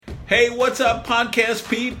Hey, what's up, podcast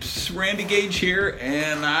peeps? Randy Gage here,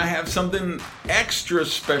 and I have something extra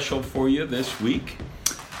special for you this week.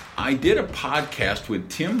 I did a podcast with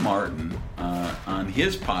Tim Martin on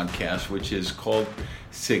his podcast, which is called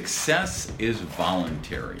Success is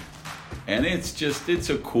Voluntary. And it's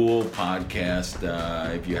a cool podcast.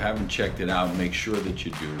 If you haven't checked it out, make sure that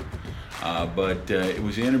you do. But it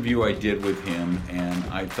was an interview I did with him, and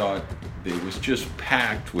I thought it was just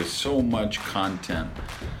packed with so much content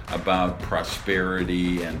about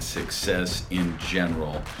prosperity and success in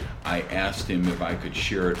general. I asked him if I could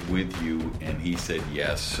share it with you, and he said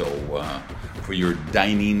yes. So for your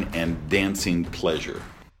dining and dancing pleasure.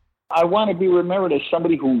 I want to be remembered as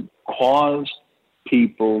somebody who caused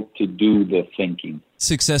people to do the thinking.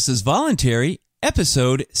 Success is Voluntary,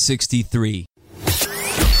 episode 63.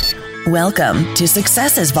 Welcome to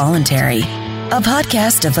Success is Voluntary, a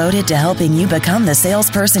podcast devoted to helping you become the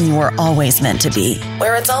salesperson you were always meant to be,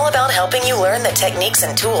 where it's all about helping you learn the techniques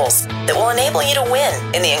and tools that will enable you to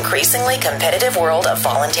win in the increasingly competitive world of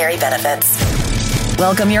voluntary benefits.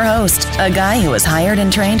 Welcome your host, a guy who has hired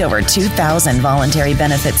and trained over 2,000 voluntary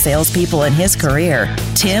benefit salespeople in his career,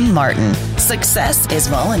 Tim Martin. Success is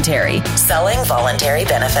Voluntary, selling voluntary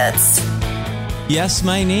benefits. Yes,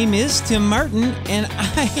 my name is Tim Martin, and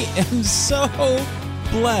I am so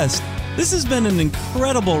blessed. This has been an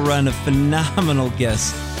incredible run of phenomenal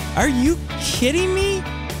guests. Are you kidding me?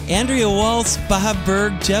 Andrea Waltz, Bob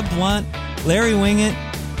Berg, Jeb Blunt, Larry Wingett,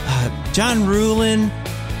 John Rulin,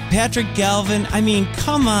 Patrick Galvin. I mean,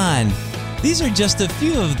 come on. These are just a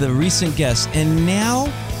few of the recent guests, and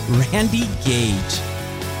now Randy Gage.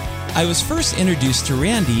 I was first introduced to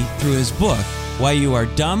Randy through his book, Why You Are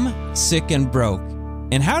Dumb, Sick, and Broke,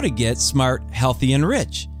 and How to Get Smart, Healthy, and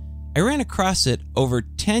Rich. I ran across it over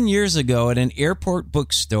 10 years ago at an airport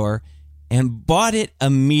bookstore and bought it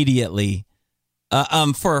immediately.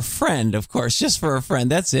 For a friend, of course, just for a friend.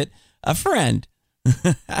 That's it, a friend.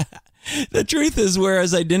 The truth is,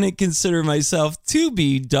 whereas I didn't consider myself to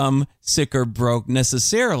be dumb, sick, or broke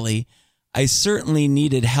necessarily, I certainly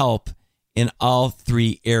needed help in all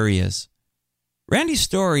three areas. Randy's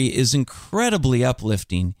story is incredibly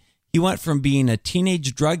uplifting. He went from being a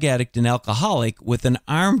teenage drug addict and alcoholic with an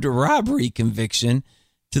armed robbery conviction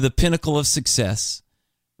to the pinnacle of success.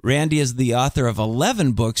 Randy is the author of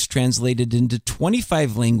 11 books translated into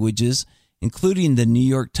 25 languages, including the New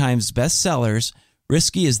York Times bestsellers,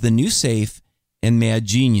 Risky is the New Safe and Mad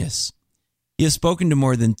Genius. He has spoken to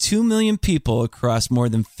more than 2 million people across more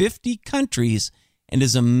than 50 countries and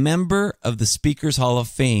is a member of the Speakers Hall of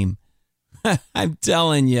Fame. I'm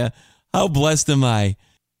telling you, how blessed am I?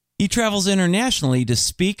 He travels internationally to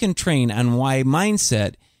speak and train on why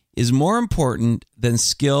mindset is more important than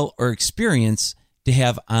skill or experience to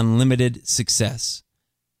have unlimited success.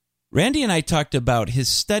 Randy and I talked about his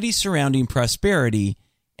study surrounding prosperity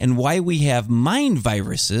and why we have mind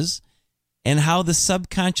viruses and how the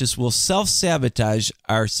subconscious will self-sabotage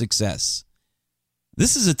our success.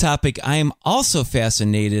 This is a topic I am also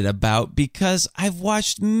fascinated about because I've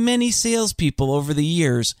watched many salespeople over the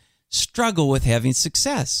years struggle with having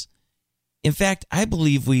success. In fact, I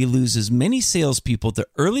believe we lose as many salespeople to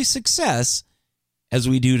early success as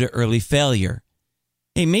we do to early failure.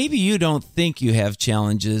 Hey, maybe you don't think you have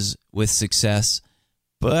challenges with success,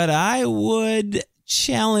 but I would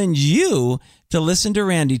challenge you to listen to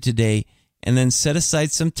Randy today and then set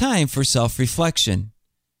aside some time for self-reflection.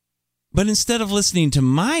 But instead of listening to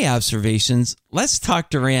my observations, let's talk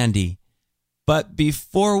to Randy. But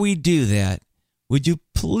before we do that, would you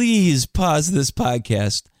please pause this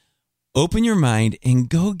podcast, open your mind, and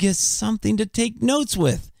go get something to take notes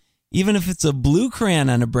with, even if it's a blue crayon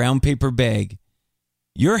on a brown paper bag.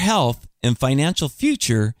 Your health and financial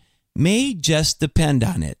future may just depend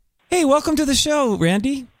on it. Hey, welcome to the show,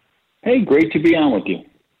 Randy. Hey, great to be on with you.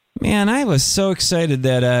 Man, I was so excited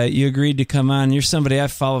that you agreed to come on. You're somebody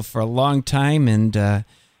I've followed for a long time, and I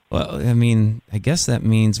guess that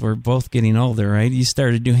means we're both getting older, right? You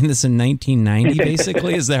started doing this in 1990,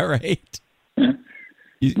 basically. Is that right?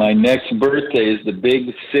 My next birthday is the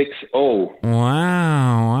big 6-0.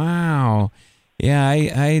 Wow. Yeah,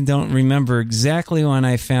 I don't remember exactly when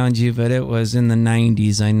I found you, but it was in the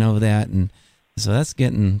 90s. I know that, and so that's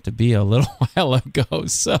getting to be a little while ago.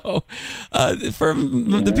 So, for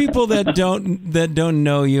the people that don't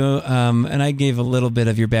know you, and I gave a little bit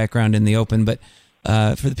of your background in the open, but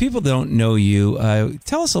for the people that don't know you,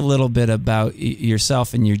 tell us a little bit about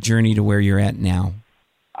yourself and your journey to where you're at now.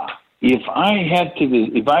 If I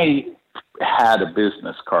had a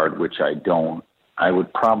business card, which I don't, I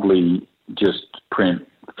would probably just print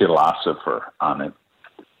philosopher on it,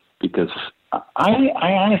 because I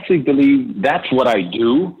honestly believe that's what I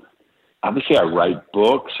do, obviously I write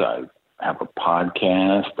books. I have a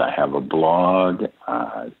podcast. I have a blog.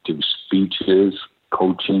 Do speeches,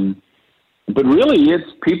 coaching. But really,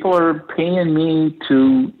 it's people are paying me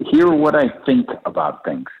to hear what I think about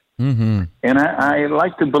things. Mm-hmm. And I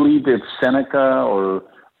like to believe if Seneca or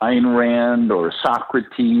Ayn Rand or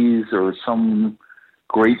Socrates or some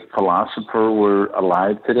great philosopher were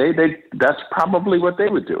alive today, that's probably what they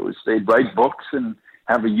would do, is they'd write books and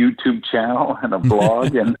have a YouTube channel and a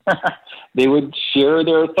blog, and they would share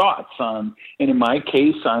their thoughts on, and in my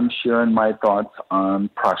case, I'm sharing my thoughts on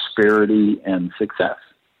prosperity and success.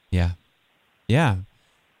 Yeah. Yeah.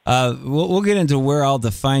 We'll get into where I'll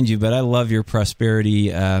find you, but I love your prosperity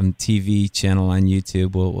TV channel on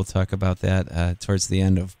YouTube. We'll talk about that towards the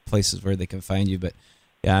end of places where they can find you. But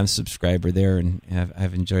yeah, I'm a subscriber there, and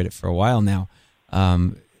I've enjoyed it for a while now.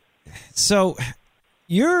 So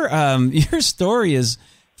your story is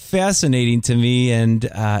fascinating to me, and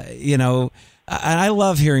I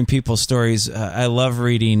love hearing people's stories. I love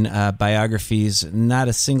reading biographies. Not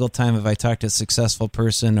a single time have I talked to a successful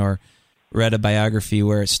person or read a biography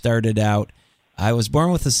where it started out, I was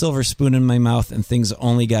born with a silver spoon in my mouth, and things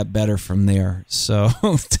only got better from there. So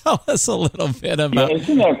tell us a little bit about... Yeah,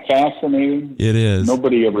 isn't that fascinating? It is.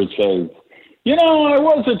 Nobody ever says, I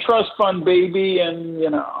was a trust fund baby, and,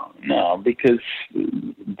 no, because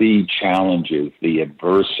the challenges, the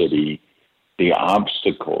adversity, the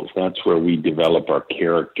obstacles, that's where we develop our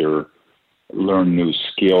character, learn new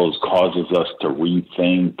skills, causes us to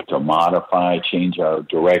rethink, to modify, change our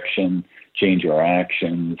direction, change our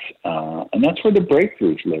actions, and that's where the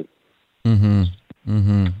breakthroughs live. Mm-hmm.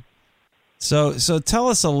 Mm-hmm. So tell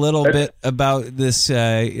us a little bit about this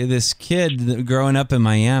kid growing up in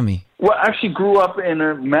Miami. Well, I actually grew up in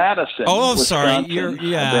Madison. Oh, Wisconsin.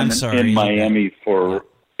 sorry. I've been sorry. in Miami for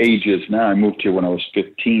ages now. I moved here when I was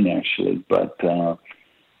 15, actually. But I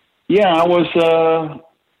was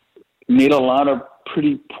made a lot of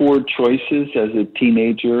pretty poor choices as a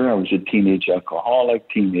teenager. I was a teenage alcoholic,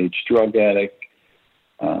 teenage drug addict.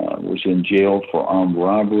 Was in jail for armed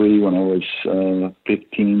robbery when I was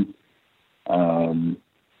 15.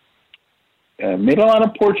 Made a lot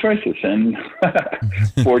of poor choices, and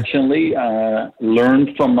fortunately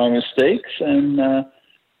learned from my mistakes and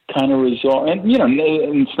kind of resolved. And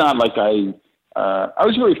it's not like I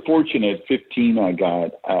was very fortunate. At 15, I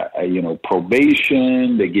got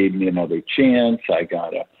probation. They gave me another chance.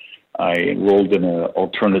 I enrolled in an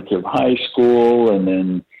alternative high school, and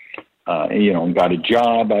then got a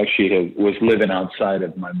job. I actually was living outside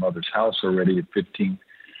of my mother's house already at 15.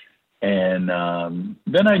 And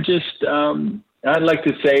then I just, I'd like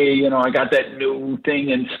to say, I got that new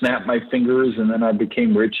thing and snapped my fingers, and then I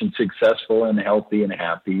became rich and successful and healthy and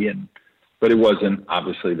happy. But it wasn't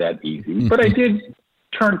obviously that easy. But I did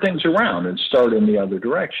turn things around and start in the other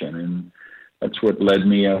direction. And that's what led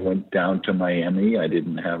me. I went down to Miami. I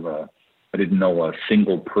didn't know a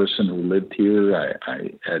single person who lived here. I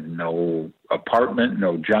had no apartment,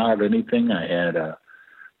 no job, anything. I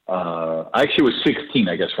actually was 16,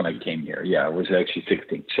 I guess, when I came here. Yeah, I was actually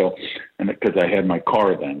 16. So, and because I had my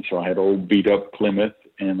car then, so I had an old beat up Plymouth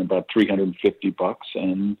and about $350,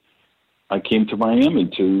 and I came to Miami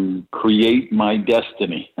to create my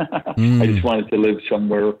destiny. I just wanted to live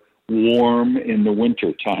somewhere warm in the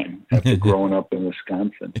winter time after growing up in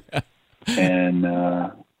Wisconsin. And,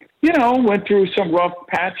 went through some rough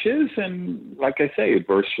patches and, like I say,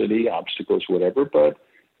 adversity, obstacles, whatever. But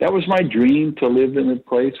that was my dream, to live in a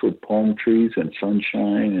place with palm trees and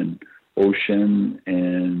sunshine and ocean.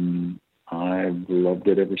 And I've loved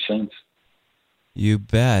it ever since. You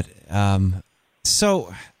bet.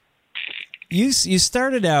 So you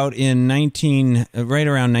started out in right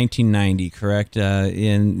around 1990, correct?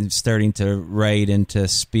 In starting to write and to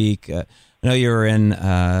speak. I know you were in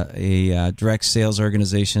a direct sales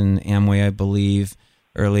organization, Amway, I believe,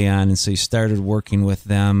 early on, and so you started working with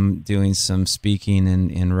them, doing some speaking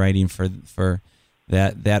and writing for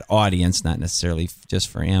that audience, not necessarily just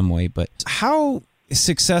for Amway. But how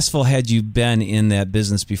successful had you been in that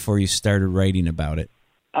business before you started writing about it?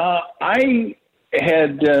 I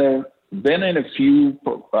had been in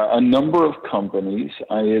a number of companies.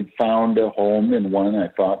 I had found a home in one I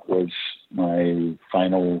thought was my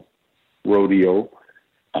final rodeo,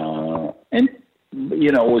 and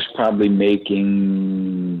was probably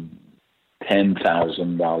making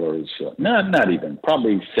 $10,000, not even,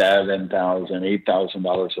 probably $7,000,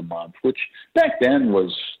 $8,000 a month, which back then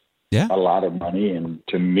was a lot of money, and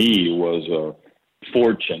to me was a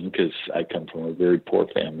fortune because I come from a very poor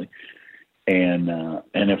family, and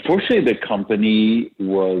unfortunately the company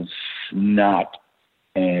was not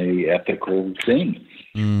an ethical thing.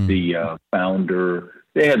 The founder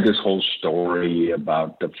they had this whole story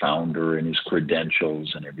about the founder and his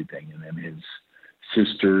credentials and everything. And then his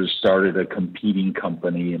sisters started a competing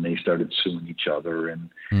company and they started suing each other. And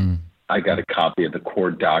I got a copy of the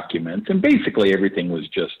court documents, and basically everything was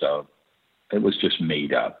just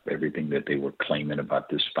made up. Everything that they were claiming about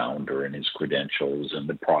this founder and his credentials and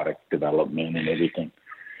the product development and everything.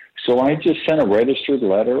 So I just sent a registered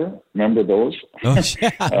letter. Remember those? Oh,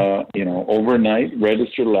 yeah. Overnight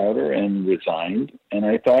registered letter and resigned. And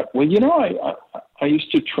I thought, well, I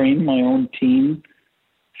used to train my own team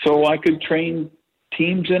so I could train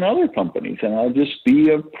teams in other companies, and I'll just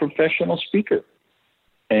be a professional speaker.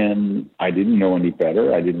 And I didn't know any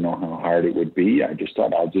better. I didn't know how hard it would be. I just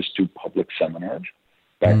thought I'll just do public seminars.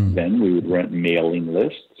 Back then, we would rent mailing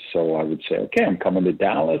lists. So I would say, okay, I'm coming to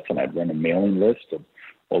Dallas, and I'd run a mailing list of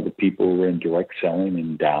all the people who were in direct selling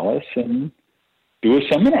in Dallas and do a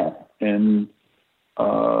seminar. And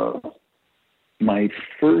my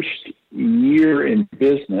first year in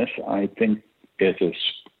business, I think as a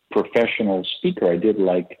professional speaker, I did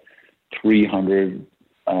like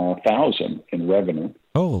 $300,000 in revenue.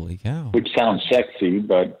 Holy cow. Which sounds sexy,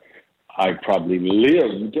 but I probably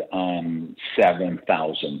lived on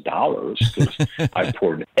 $7,000 because I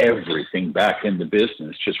poured everything back into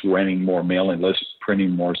business, just renting more mailing lists, printing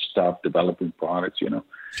more stuff, developing products,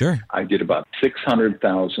 Sure. I did about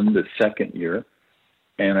 $600,000 the second year,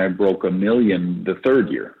 and I broke $1 million the third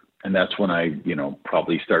year. And that's when I,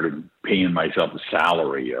 probably started paying myself a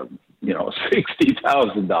salary of, $60,000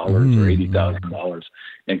 or $80,000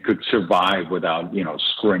 and could survive without,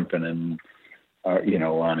 scrimping and,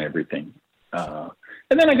 on everything. And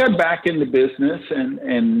then I got back into business and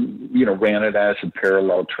ran it as a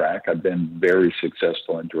parallel track. I've been very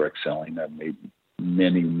successful in direct selling. I've made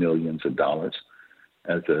many millions of dollars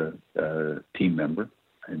as a team member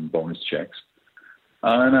in bonus checks.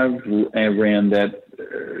 And I ran that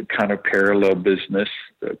kind of parallel business,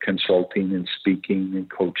 consulting and speaking and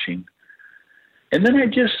coaching. And then I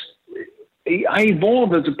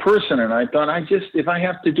evolved as a person, and I thought if I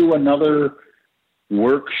have to do another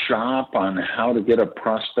workshop on how to get a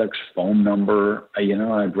prospect's phone number,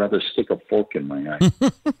 I'd rather stick a fork in my eye.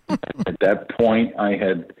 At that point, I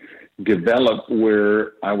had developed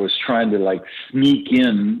where I was trying to sneak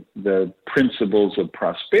in the principles of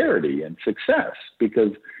prosperity and success,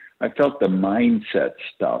 because I felt the mindset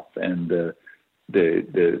stuff and the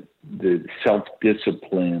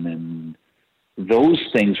self-discipline and those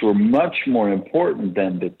things were much more important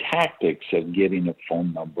than the tactics of getting a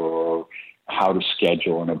phone number or how to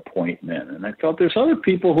schedule an appointment. And I felt there's other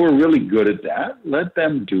people who are really good at that. Let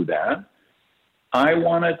them do that. I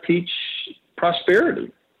want to teach prosperity.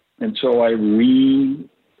 And so I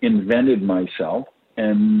reinvented myself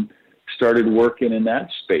and started working in that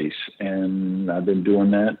space. And I've been doing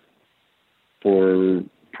that for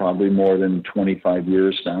probably more than 25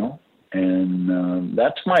 years now. And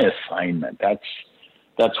that's my assignment.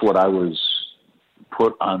 That's what I was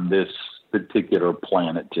put on this particular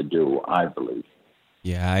planet to do, I believe.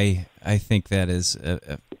 Yeah, I think that is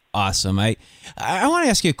awesome. I want to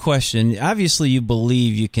ask you a question. Obviously, you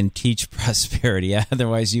believe you can teach prosperity.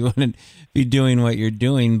 Otherwise, you wouldn't be doing what you're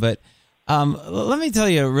doing. But let me tell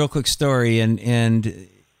you a real quick story and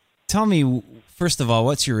tell me, first of all,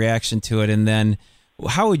 what's your reaction to it? And then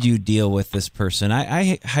how would you deal with this person?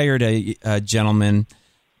 I hired a gentleman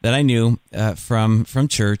that I knew from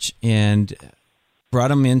church and brought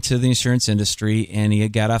him into the insurance industry, and he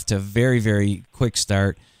got off to a very, very quick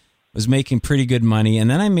start, was making pretty good money, and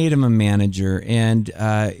then I made him a manager, and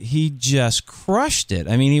he just crushed it.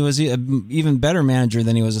 I mean, he was an even better manager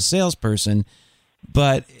than he was a salesperson,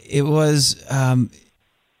 but it was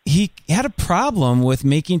he had a problem with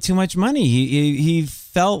making too much money. He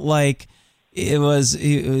felt like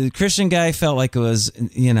a Christian guy felt like it was,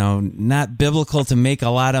 not biblical to make a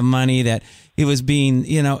lot of money, that he was being,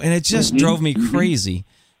 and it just drove me crazy.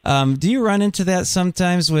 Do you run into that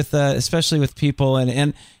sometimes with, especially with people?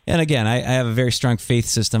 And again, I have a very strong faith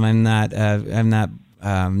system. I'm not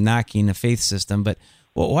knocking the faith system, but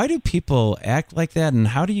why do people act like that, and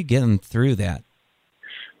how do you get them through that?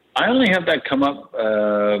 I only have that come up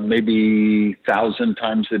maybe 1,000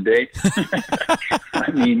 times a day.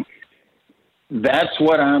 I mean, that's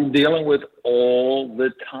what I'm dealing with all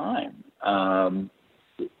the time.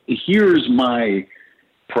 Here's my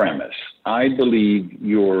premise. I believe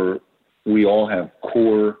we all have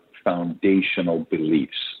core foundational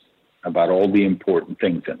beliefs about all the important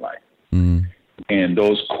things in life. Mm. And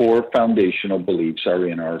those core foundational beliefs are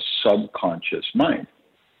in our subconscious mind.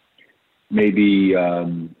 Maybe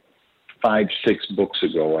 5-6 books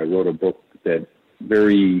ago, I wrote a book that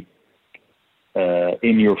very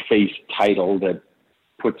in-your-face title that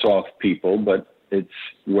puts off people, but it's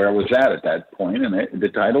where I was at that point. And the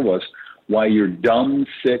title was Why You're Dumb,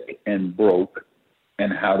 Sick, and Broke,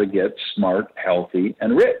 and How to Get Smart, Healthy,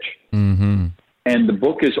 and Rich. Mm-hmm. And the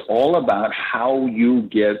book is all about how you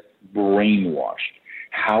get brainwashed,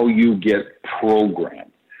 how you get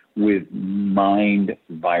programmed with mind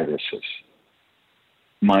viruses.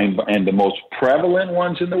 And the most prevalent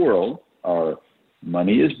ones in the world are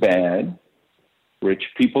money is bad, rich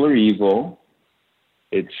people are evil,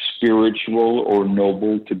 it's spiritual or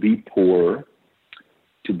noble to be poor,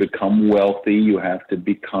 to become wealthy you have to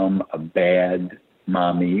become a bad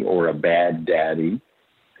mommy or a bad daddy,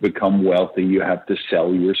 to become wealthy you have to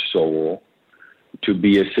sell your soul, to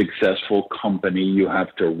be a successful company you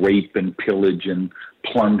have to rape and pillage and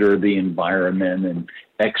plunder the environment and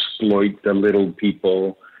exploit the little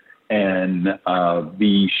people and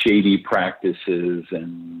be shady practices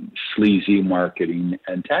and sleazy marketing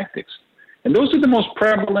and tactics. And those are the most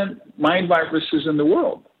prevalent mind viruses in the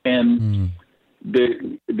world. And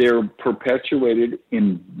they're perpetuated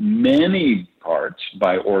in many parts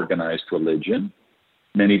by organized religion,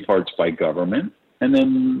 many parts by government. And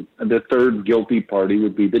then the third guilty party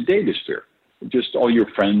would be the data sphere. Just all your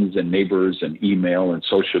friends and neighbors and email and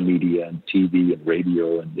social media and TV and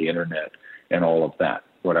radio and the internet and all of that,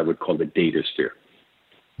 what I would call the data sphere.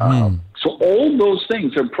 So all those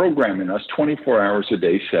things are programming us 24 hours a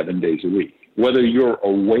day, 7 days a week. Whether you're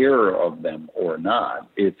aware of them or not,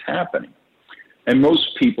 it's happening. And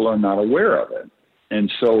most people are not aware of it.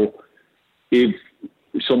 And so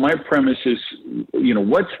my premise is,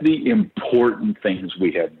 what's the important things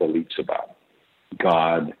we have beliefs about?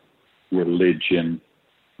 God, religion,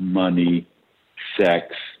 money, sex,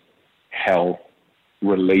 health,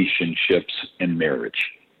 relationships, and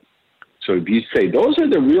marriage. So if you say those are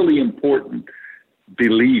the really important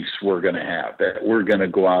beliefs we're going to have, that we're going to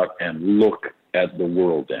go out and look at the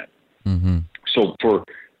world in. Mm-hmm. So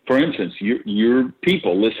for instance, you're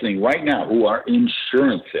people listening right now who are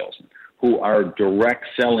insurance salesmen, who are direct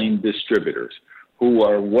selling distributors, who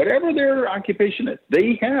are whatever their occupation is,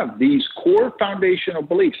 they have these core foundational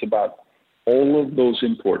beliefs about all of those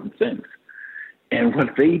important things. And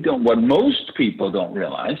what most people don't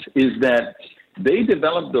realize is that they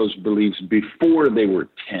developed those beliefs before they were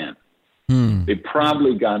 10. They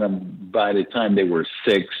probably got them by the time they were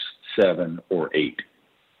 6, 7, or 8.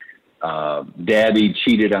 Daddy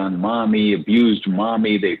cheated on mommy, abused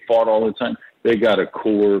mommy, they fought all the time. They got a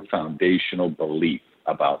core foundational belief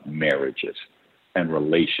about marriages and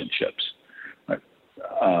relationships.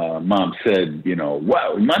 Mom said,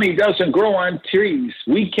 well, money doesn't grow on trees.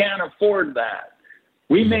 We can't afford that.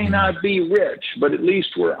 We may not be rich, but at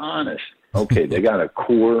least we're honest. Okay, they got a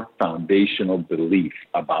core foundational belief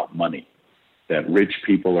about money, that rich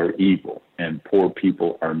people are evil and poor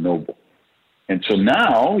people are noble. And so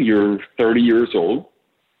now you're 30 years old,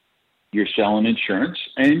 you're selling insurance,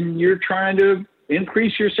 and you're trying to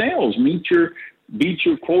increase your sales, beat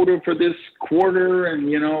your quota for this quarter, and,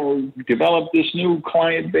 develop this new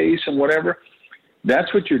client base and whatever.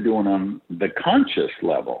 That's what you're doing on the conscious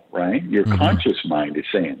level, right? Your conscious mind is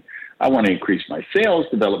saying, I want to increase my sales,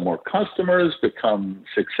 develop more customers, become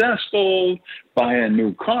successful, buy a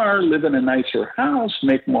new car, live in a nicer house,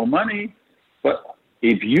 make more money. But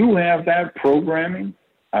if you have that programming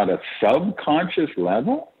at a subconscious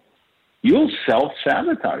level, you'll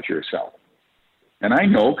self-sabotage yourself. And I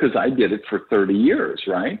know because I did it for 30 years,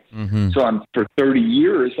 right? So for 30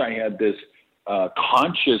 years, I had this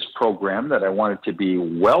conscious program that I wanted to be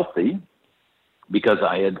wealthy because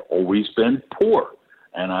I had always been poor.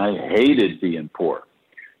 And I hated being poor.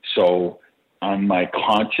 So on my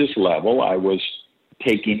conscious level, I was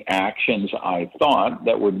taking actions I thought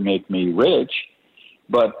that would make me rich.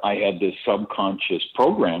 But I had this subconscious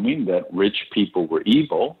programming that rich people were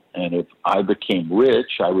evil. And if I became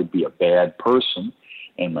rich, I would be a bad person.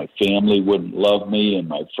 And my family wouldn't love me. And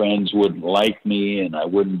my friends wouldn't like me. And I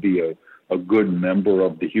wouldn't be a good member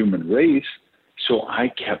of the human race. So I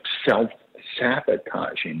kept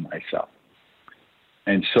self-sabotaging myself.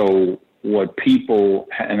 And so what people,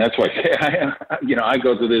 and that's why I say, I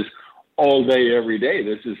go through this all day, every day.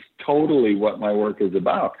 This is totally what my work is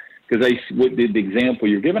about. Because with the example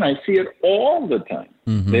you're given, I see it all the time.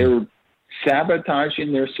 They're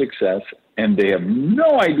sabotaging their success, and they have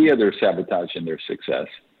no idea they're sabotaging their success.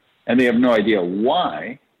 And they have no idea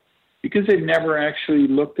why, because they've never actually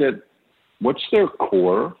looked at what's their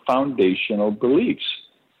core foundational beliefs.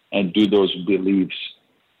 And do those beliefs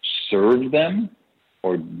serve them?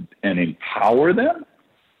 And empower them,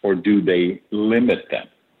 or do they limit them?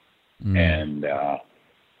 And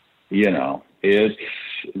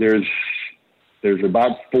there's There's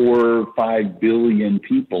about 4 or 5 billion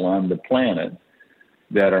people on the planet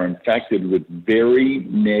that are infected with very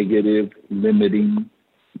negative, limiting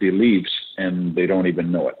beliefs, and they don't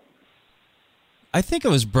even know it. I think it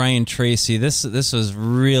was Brian Tracy. This was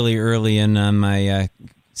really early in my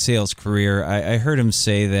sales career. I heard him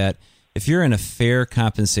say that if you're in a fair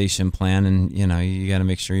compensation plan, and you got to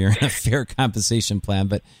make sure you're in a fair compensation plan,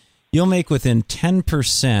 but you'll make within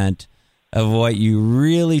 10% of what you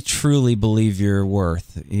really truly believe you're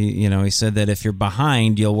worth. He said that if you're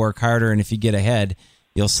behind, you'll work harder, and if you get ahead,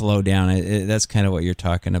 you'll slow down. That's kind of what you're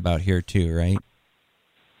talking about here too, right?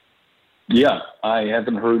 Yeah, I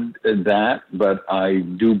haven't heard that, but I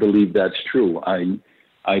do believe that's true. I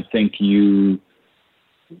think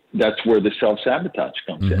that's where the self-sabotage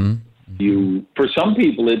comes in. For some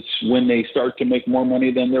people, it's when they start to make more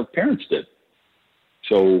money than their parents did.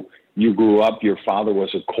 So you grew up, your father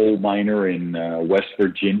was a coal miner in West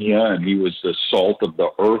Virginia, and he was the salt of the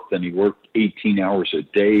earth, and he worked 18 hours a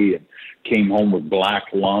day and came home with black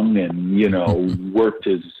lung and, worked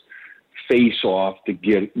his face off to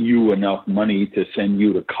get you enough money to send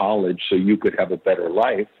you to college so you could have a better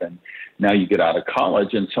life. And now you get out of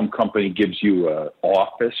college and some company gives you an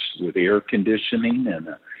office with air conditioning and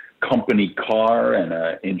a company car and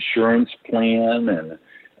an insurance plan and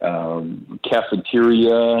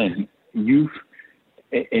cafeteria, and you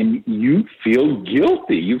feel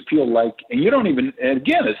guilty. You feel like, and you don't even, and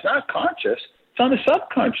again, it's not conscious. It's on a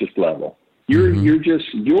subconscious level.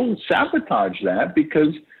 You'll sabotage that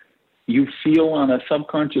because you feel on a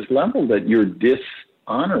subconscious level that you're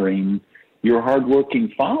dishonoring your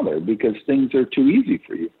hardworking father because things are too easy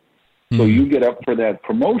for you. So you get up for that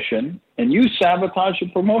promotion and you sabotage the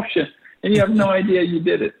promotion and you have no idea you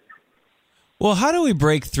did it. Well, how do we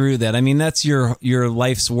break through that? I mean, that's your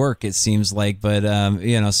life's work, it seems like, but,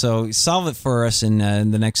 so solve it for us in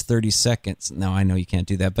the next 30 seconds. No, I know you can't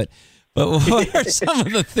do that, but what are some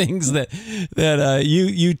of the things that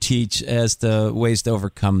you teach as to ways to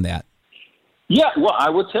overcome that? Yeah, well, I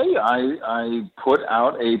will tell you, I put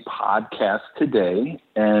out a podcast today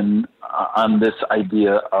and on this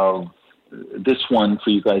idea of this one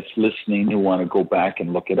for you guys listening who want to go back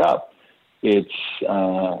and look it up. It's,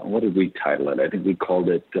 what did we title it? I think we called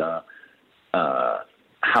it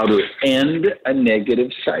How to End a Negative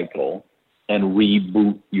Cycle and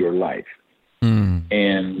Reboot Your Life.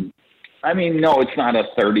 And I mean, no, it's not a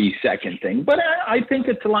 30-second thing, but I think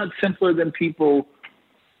it's a lot simpler than people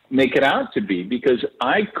make it out to be, because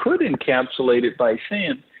I could encapsulate it by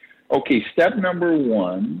saying, okay, step number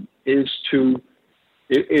one is to,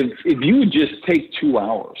 if you would just take 2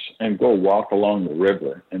 hours and go walk along the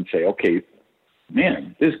river and say, okay,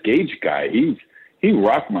 man, this Gage guy, he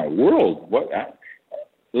rocked my world.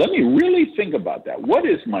 Let me really think about that. What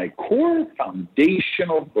is my core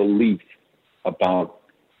foundational belief about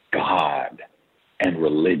God and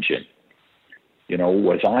religion?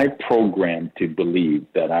 Was I programmed to believe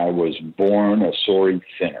that I was born a sorry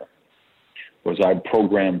sinner? Was I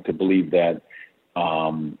programmed to believe that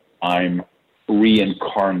I'm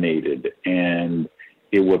reincarnated and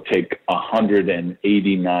it will take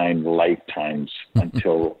 189 lifetimes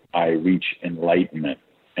until I reach enlightenment,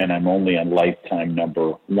 and I'm only on lifetime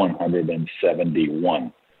number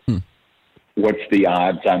 171? What's the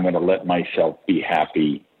odds I'm going to let myself be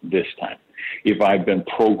happy this time? If I've been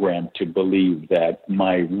programmed to believe that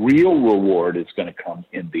my real reward is going to come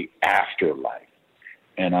in the afterlife,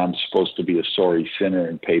 and I'm supposed to be a sorry sinner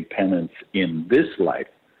and pay penance in this life,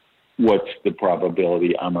 what's the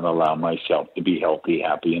probability I'm going to allow myself to be healthy,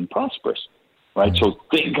 happy, and prosperous? Right? So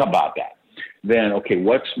think about that. Then, okay,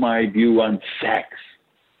 what's my view on sex?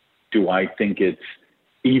 Do I think it's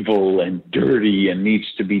evil and dirty and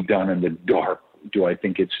needs to be done in the dark? Do I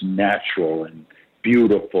think it's natural and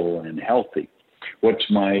beautiful and healthy? What's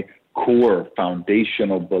my core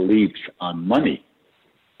foundational beliefs on money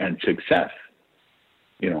and success?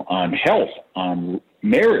 On health, on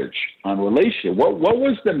marriage, on relationship. What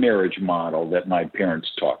was the marriage model that my parents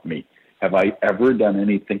taught me? Have I ever done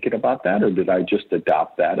any thinking about that, or did I just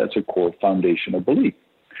adopt that as a core foundational belief?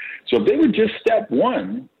 So if they would just step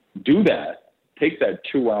one, do that, take that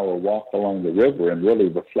 2-hour walk along the river and really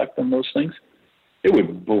reflect on those things, it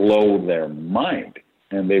would blow their mind.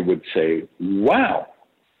 And they would say, wow,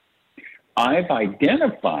 I've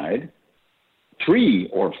identified 3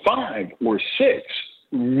 or 5 or 6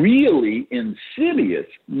 really insidious,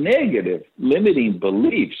 negative, limiting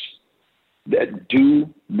beliefs that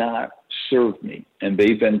do not serve me. And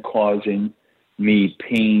they've been causing me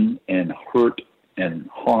pain and hurt and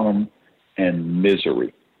harm and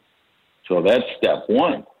misery. So that's step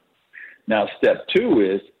one. Now, step two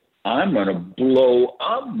is I'm going to blow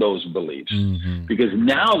up those beliefs because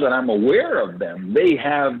now that I'm aware of them, they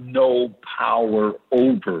have no power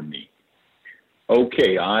over me.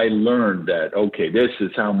 Okay, I learned that, this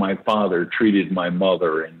is how my father treated my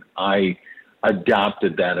mother, and I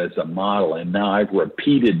adopted that as a model, and now I've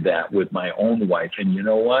repeated that with my own wife. And you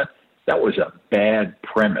know what? That was a bad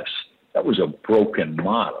premise. That was a broken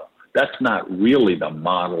model. That's not really the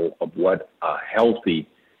model of what a healthy,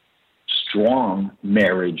 strong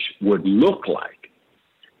marriage would look like.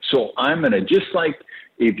 So I'm going to, just like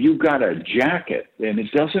if you got a jacket and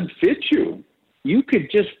it doesn't fit you, you could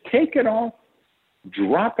just take it off,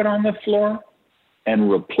 drop it on the floor,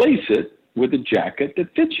 and replace it with a jacket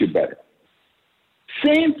that fits you better.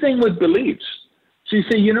 Same thing with beliefs. So you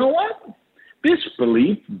say, you know what? This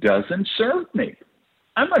belief doesn't serve me.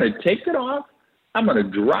 I'm going to take it off, I'm going to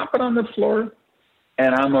drop it on the floor,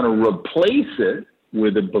 and I'm going to replace it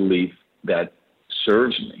with a belief that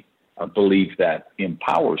serves me, a belief that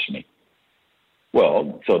empowers me.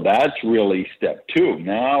 Well, so that's really step two.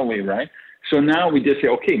 So now we just say,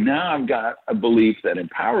 okay, now I've got a belief that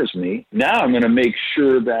empowers me. Now I'm going to make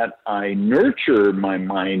sure that I nurture my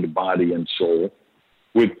mind, body, and soul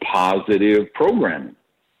with positive programming.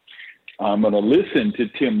 I'm going to listen to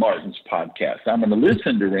Tim Martin's podcast. I'm going to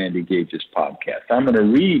listen to Randy Gage's podcast. I'm going to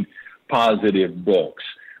read positive books.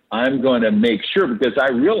 I'm going to make sure, because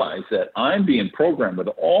I realize that I'm being programmed with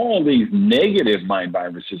all these negative mind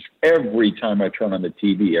viruses every time I turn on the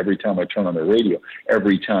TV, every time I turn on the radio,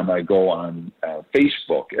 every time I go on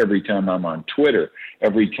Facebook, every time I'm on Twitter,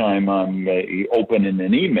 every time I'm opening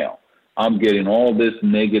an email. I'm getting all this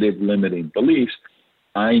negative limiting beliefs.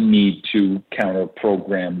 I need to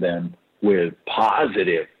counter-program them with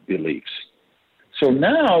positive beliefs. So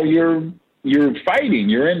now you're fighting,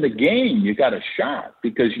 you're in the game, you got a shot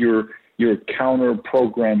because you're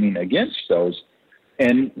counter-programming against those.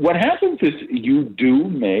 And what happens is you do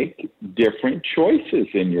make different choices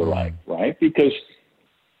in your life, right? Because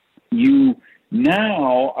you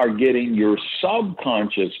now are getting your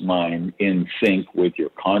subconscious mind in sync with your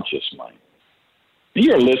conscious mind.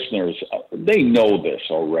 Your listeners, they know this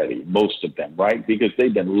already, most of them, right? Because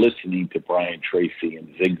they've been listening to Brian Tracy and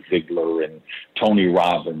Zig Ziglar and Tony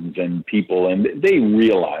Robbins and people, and they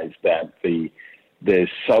realize that the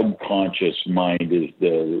subconscious mind is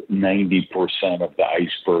the 90% of the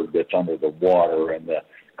iceberg that's under the water, and the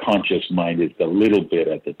conscious mind is the little bit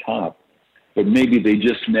at the top. But maybe they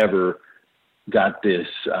just never got this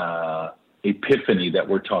epiphany that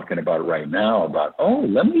we're talking about right now about,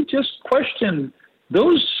 let me just question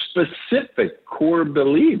those specific core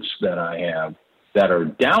beliefs that I have that are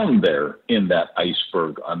down there in that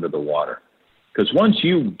iceberg under the water. Because once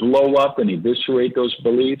you blow up and eviscerate those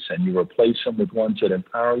beliefs and you replace them with ones that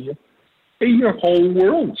empower you, your whole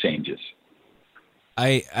world changes.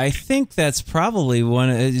 I think that's probably one.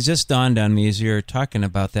 It just dawned on me as you're talking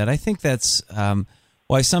about that. I think that's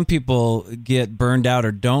why some people get burned out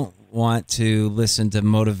or don't want to listen to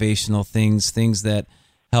motivational things that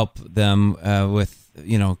help them with,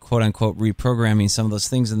 quote unquote, reprogramming some of those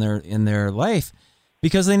things in their life,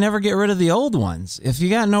 because they never get rid of the old ones. If you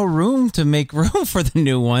got no room to make room for the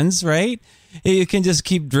new ones, right, you can just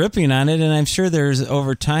keep dripping on it. And I'm sure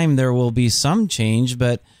over time there will be some change,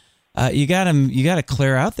 but you gotta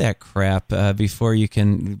clear out that crap before you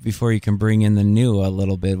can bring in the new a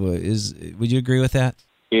little bit. Would you agree with that?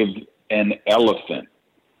 If an elephant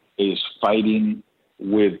is fighting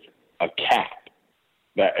with a cat,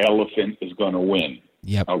 the elephant is going to win.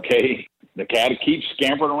 Yep. Okay? The cat keeps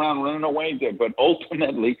scampering around, running away, but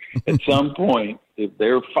ultimately, at some point, if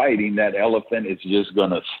they're fighting, that elephant is just going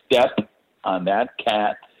to step on that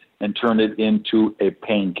cat and turn it into a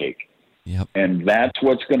pancake. Yep. And that's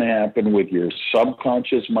what's going to happen with your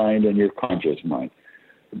subconscious mind and your conscious mind.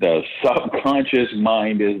 The subconscious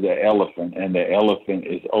mind is the elephant, and the elephant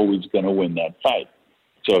is always going to win that fight.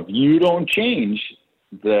 So if you don't change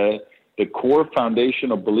the core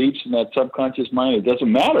foundational beliefs in that subconscious mind, it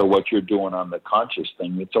doesn't matter what you're doing on the conscious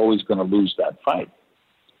thing. It's always going to lose that fight.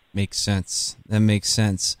 Makes sense. That makes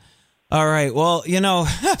sense. All right. Well,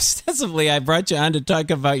 ostensibly I brought you on to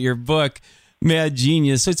talk about your book, Mad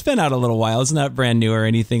Genius. So it's been out a little while. It's not brand new or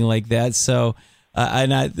anything like that. So I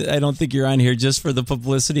don't think you're on here just for the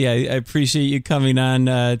publicity. I appreciate you coming on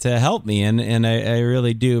to help me, and I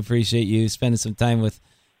really do appreciate you spending some time with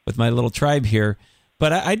my little tribe here.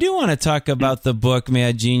 But I do want to talk about the book,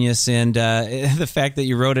 Mad Genius, and the fact that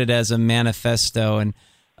you wrote it as a manifesto. And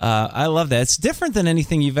I love that. It's different than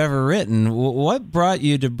anything you've ever written. What brought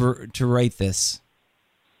you to write this?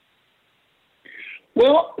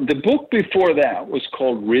 Well, the book before that was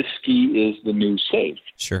called Risky is the New Safe.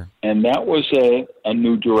 Sure. And that was a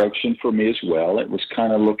new direction for me as well. It was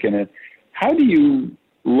kind of looking at how do you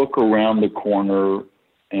look around the corner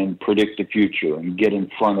and predict the future and get in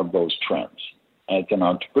front of those trends as an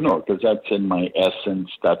entrepreneur, because that's in my essence,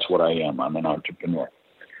 that's what I am. I'm an entrepreneur.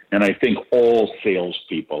 And I think all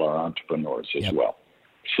salespeople are entrepreneurs as well.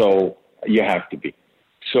 So you have to be.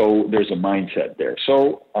 So there's a mindset there.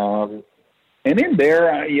 So, and in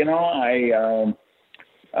there, I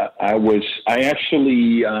was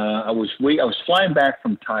flying back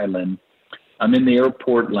from Thailand. I'm in the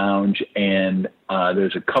airport lounge, and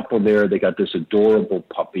there's a couple there. They got this adorable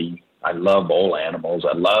puppy. I love all animals.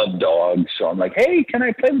 I love dogs. So I'm like, hey, can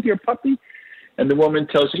I play with your puppy? And the woman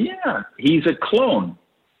tells me, yeah, he's a clone.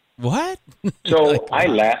 What? So I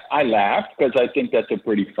laughed because I think that's a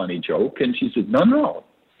pretty funny joke. And she said, no,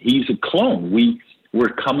 he's a clone.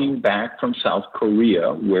 We're coming back from South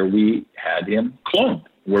Korea where we had him cloned.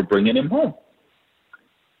 We're bringing him home.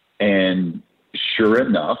 And sure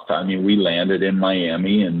enough, I mean, we landed in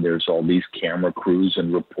Miami, and there's all these camera crews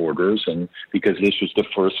and reporters, and because this was the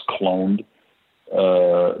first cloned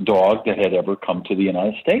dog that had ever come to the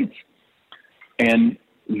United States. And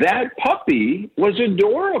that puppy was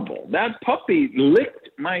adorable. That puppy licked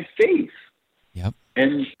my face. Yep.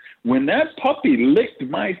 And when that puppy licked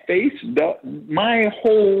my face, my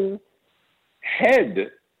whole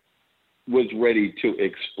head was ready to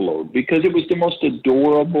explode because it was the most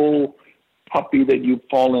adorable puppy that you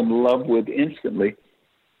fall in love with instantly.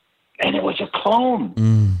 And it was a clone.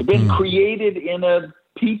 It had been created in a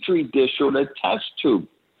petri dish or a test tube.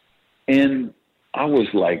 And I was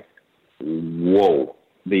like, whoa,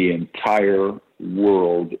 the entire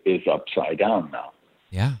world is upside down now.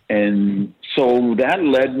 Yeah. And so that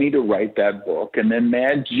led me to write that book. And then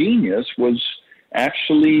Mad Genius was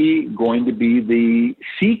actually going to be the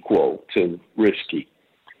sequel to Risky.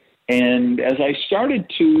 And as I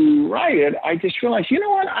started to write it, I just realized, you know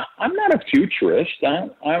what? I'm not a futurist.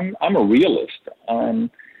 I'm a realist.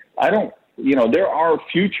 I don't, there are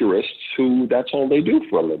futurists who that's all they do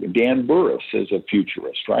for a living. Dan Burris is a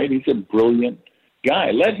futurist, right? He's a brilliant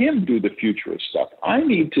guy. Let him do the futurist stuff. I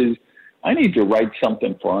need to write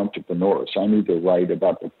something for entrepreneurs. I need to write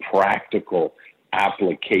about the practical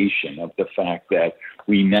application of the fact that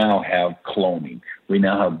we now have cloning. We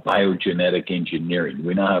now have biogenetic engineering.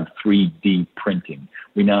 We now have 3D printing.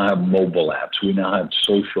 We now have mobile apps. We now have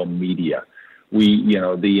social media.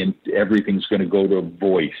 Everything's going to go to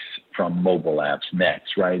voice from mobile apps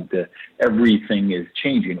next, right? Everything is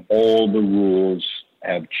changing. All the rules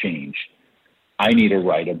have changed. I need to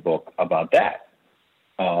write a book about that.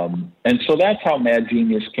 And so that's how Mad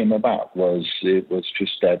Genius came about. It was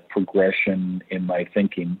just that progression in my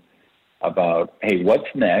thinking about, hey, what's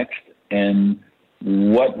next, and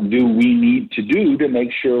what do we need to do to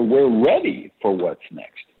make sure we're ready for what's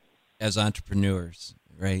next as entrepreneurs,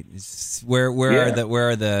 right? Where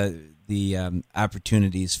are the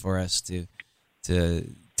opportunities for us to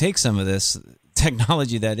take some of this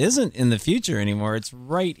technology that isn't in the future anymore? It's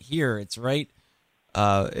right here. It's right.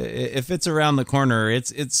 If it's around the corner,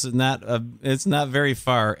 it's not very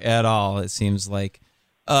far at all. It seems like.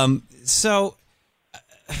 So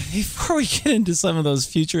before we get into some of those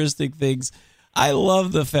futuristic things, I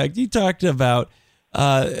love the fact you talked about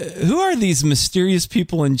who are these mysterious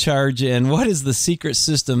people in charge, and what is the secret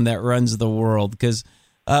system that runs the world? Because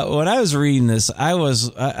when I was reading this, I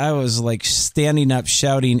was like standing up,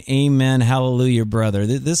 shouting, "Amen, hallelujah, brother!"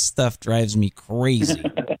 This stuff drives me crazy.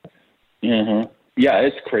 Mm-hmm. Yeah,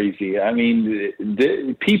 it's crazy. I mean,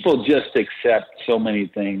 people just accept so many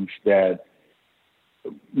things that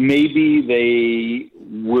maybe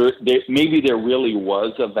there really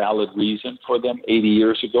was a valid reason for them 80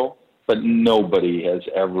 years ago, but nobody has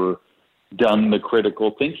ever done the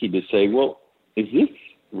critical thinking to say, well, is this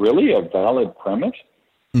really a valid premise?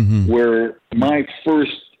 Mm-hmm. Where my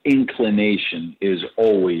first inclination is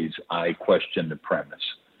always I question the premise,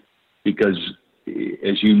 because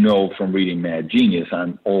as you know from reading Mad Genius,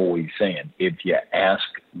 I'm always saying, if you ask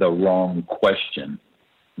the wrong question,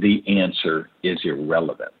 the answer is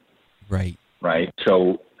irrelevant. Right. Right.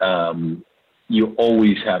 So you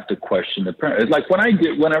always have to question the premise. Like when I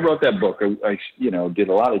wrote that book, I did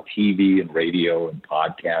a lot of TV and radio and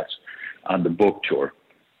podcasts on the book tour,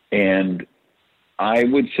 and I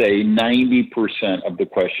would say 90% of the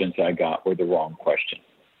questions I got were the wrong question.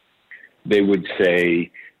 They would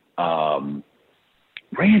say,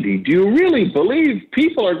 Randy, do you really believe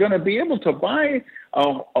people are going to be able to buy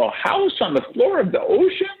a house on the floor of the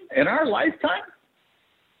ocean in our lifetime?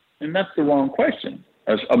 And that's the wrong question.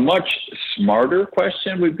 A much smarter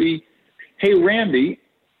question would be, hey, Randy,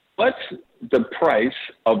 what's the price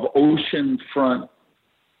of oceanfront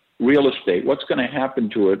real estate? What's going to happen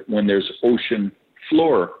to it when there's ocean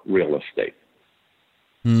floor real estate?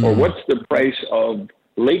 Or what's the price of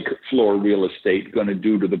lake floor real estate going to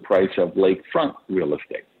do to the price of lakefront real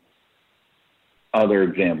estate? Other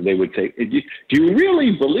example, they would say, do you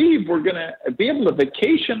really believe we're going to be able to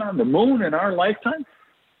vacation on the moon in our lifetime?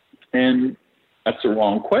 And that's the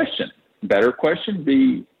wrong question. Better question would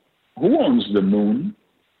be, who owns the moon?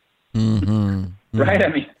 Right? I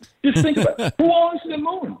mean, just think about it. Who owns the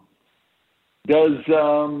moon? Does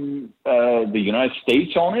the United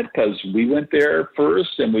States own it because we went there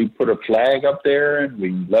first and we put a flag up there and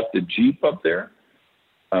we left a Jeep up there?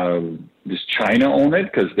 Does China own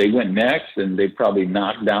it because they went next and they probably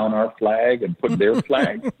knocked down our flag and put their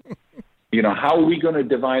flag? How are we going to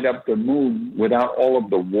divide up the moon without all of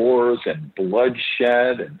the wars and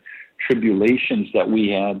bloodshed and tribulations that we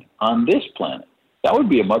had on this planet? That would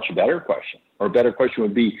be a much better question. Or a better question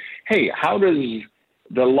would be, hey, how does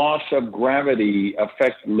the loss of gravity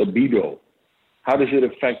affect libido? How does it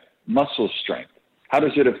affect muscle strength? How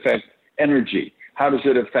does it affect energy? How does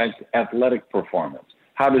it affect athletic performance?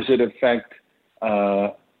 How does it affect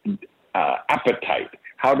appetite?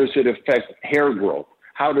 How does it affect hair growth?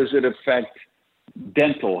 How does it affect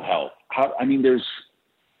dental health? There's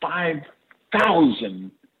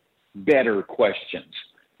 5,000 better questions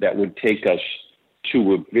that would take us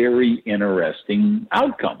to a very interesting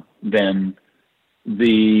outcome than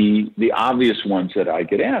the obvious ones that I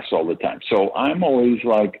get asked all the time. So I'm always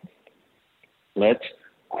like, let's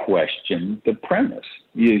question the premise.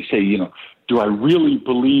 You say, do I really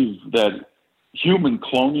believe that human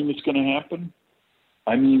cloning is going to happen?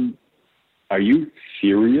 Are you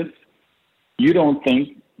serious? You don't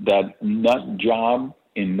think that nut job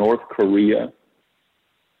in North Korea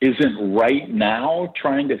isn't right now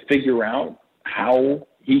trying to figure out how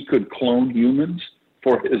he could clone humans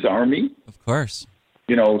for his army? Of course.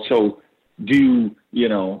 So you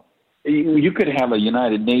could have a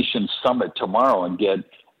United Nations summit tomorrow and get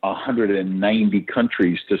 190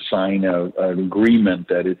 countries to sign an agreement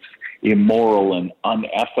that it's immoral and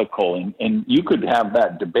unethical. And you could have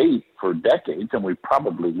that debate for decades, and we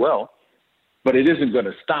probably will. But it isn't going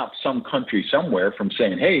to stop some country somewhere from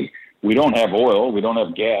saying, hey, we don't have oil, we don't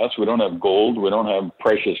have gas, we don't have gold, we don't have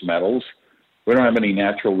precious metals, we don't have any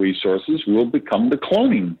natural resources. We'll become the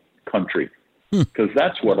cloning country because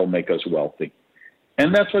that's what will make us wealthy.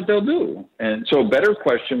 And that's what they'll do. And so a better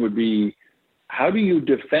question would be, how do you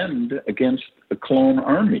defend against a clone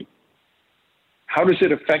army? How does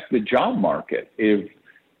it affect the job market? If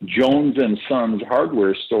Jones and Sons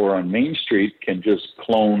hardware store on Main Street can just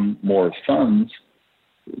clone more sons,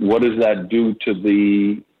 what does that do to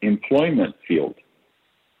the employment field?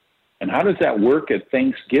 And how does that work at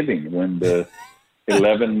Thanksgiving when the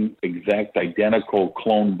 11 exact identical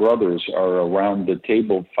clone brothers are around the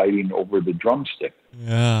table fighting over the drumstick?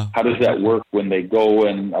 Yeah. How does that work when they go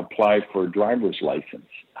and apply for a driver's license?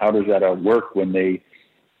 How does that work when they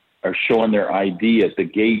are showing their ID at the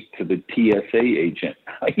gate to the TSA agent?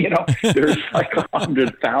 There's like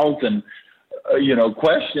 100,000,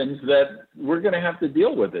 questions that we're going to have to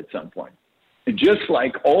deal with at some point. And just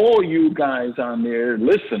like all you guys on there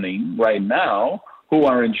listening right now, who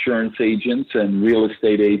are insurance agents and real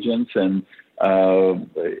estate agents and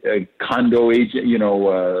condo agent,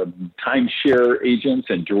 timeshare agents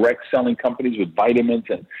and direct selling companies with vitamins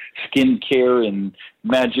and skincare and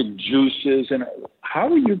magic juices. And how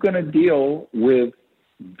are you going to deal with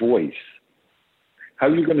voice? How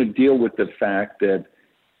are you going to deal with the fact that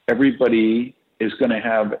everybody is going to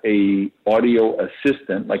have a audio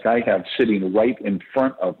assistant like I have sitting right in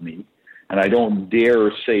front of me, and I don't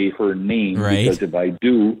dare say her name because if I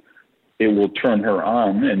do, it will turn her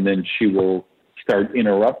on and then she will start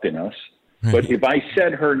interrupting us. Right. But if I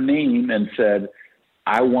said her name and said,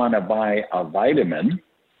 I want to buy a vitamin,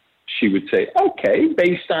 she would say, okay,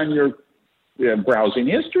 based on your browsing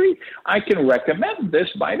history, I can recommend this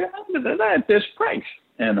vitamin at this price.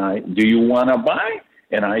 And do you want to buy?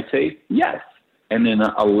 And I say, yes. And in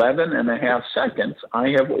 11 and a half seconds, I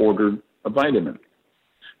have ordered a vitamin.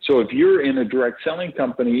 So if you're in a direct selling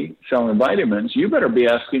company selling vitamins, you better be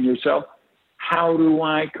asking yourself, how do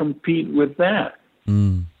I compete with that?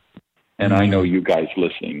 And I know you guys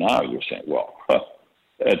listening now, you're saying, well,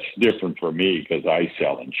 that's different for me because I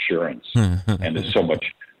sell insurance and there's so much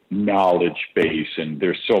knowledge base and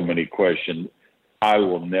there's so many questions. I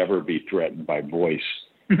will never be threatened by voice.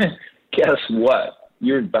 Guess what?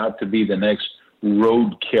 You're about to be the next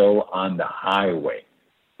roadkill on the highway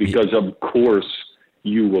because, of course,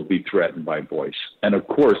 you will be threatened by voice. And, of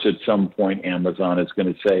course, at some point, Amazon is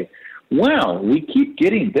going to say, well, we keep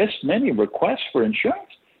getting this many requests for insurance.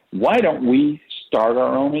 Why don't we start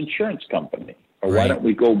our own insurance company? Or why don't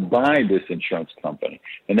we go buy this insurance company?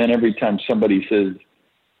 And then every time somebody says,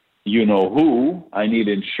 you know who, I need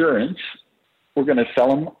insurance, we're going to sell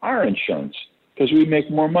them our insurance because we make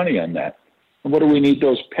more money on that. And what do we need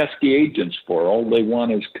those pesky agents for? All they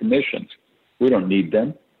want is commissions. We don't need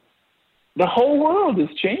them. The whole world is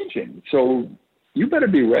changing, so you better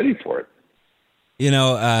be ready for it. You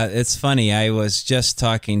know, it's funny. I was just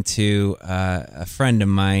talking to a friend of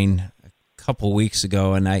mine a couple weeks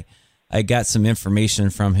ago, and I got some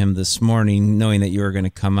information from him this morning, knowing that you were going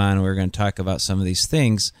to come on and we were going to talk about some of these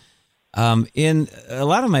things. In a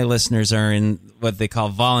lot of my listeners are in what they call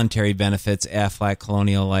voluntary benefits, Aflac,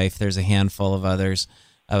 Colonial Life. There's a handful of others.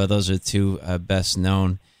 Those are the two best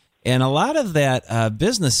known. And a lot of that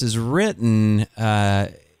business is written,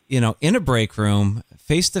 in a break room,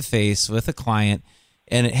 face-to-face with a client,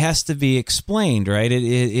 and it has to be explained, right?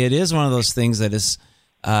 It is one of those things that is,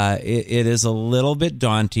 it is a little bit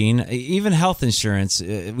daunting. Even health insurance.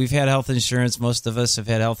 We've had health insurance. Most of us have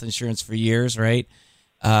had health insurance for years, right?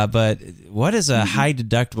 But what is a high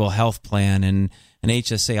deductible health plan and an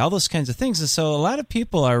HSA, all those kinds of things. And so a lot of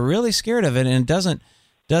people are really scared of it, and it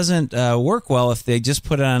doesn't work well if they just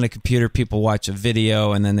put it on a computer. People watch a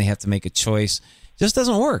video and then they have to make a choice. It just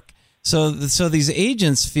doesn't work. So these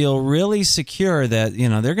agents feel really secure that,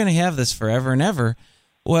 they're going to have this forever and ever.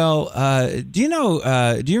 Well, do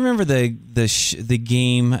you remember the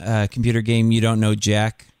game, computer game, You Don't Know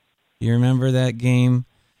Jack? Do you remember that game?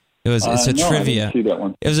 It's a trivia. I didn't see that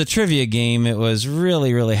one. It was a trivia game. It was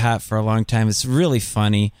really, really hot for a long time. It's really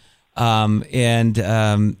funny.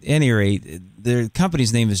 Any rate, their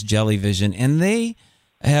company's name is Jellyvision, and they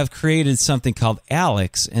have created something called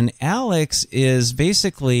Alex. And Alex is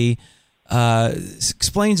basically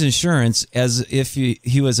explains insurance as if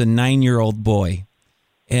he was a 9-year-old boy,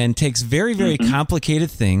 and takes very, very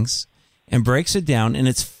complicated things and breaks it down, and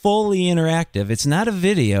it's fully interactive. It's not a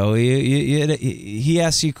video. He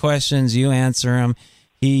asks you questions, you answer them.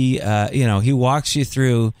 He walks you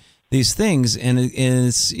through these things, and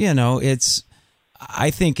it's.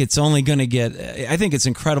 I think it's only going to get. I think it's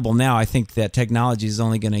incredible now. I think that technology is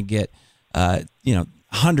only going to get,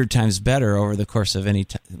 100 times better over the course of any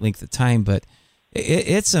length of time. But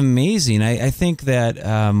it's amazing. I think that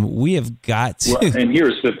we have got to. Well, and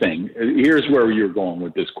here's the thing. Here's where you're going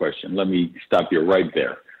with this question. Let me stop you right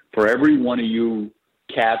there. For every one of you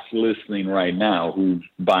cats listening right now who's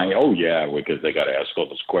buying, because they got to ask all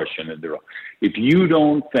this question, and if you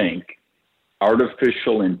don't think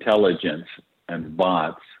artificial intelligence and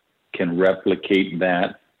bots can replicate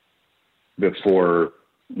that before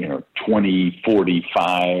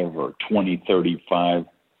 2045 or 2035,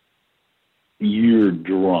 you're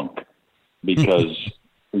drunk, because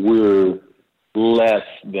we're less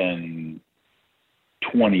than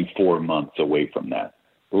 24 months away from that.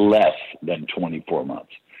 Less than 24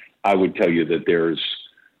 months. I would tell you that there's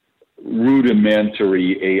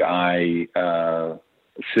rudimentary AI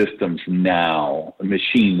systems now,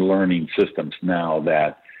 machine learning systems now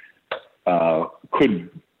that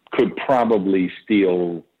could probably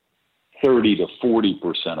steal 30 to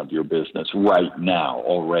 40% of your business right now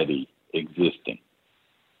already existing.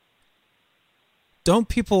 Don't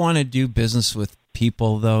people want to do business with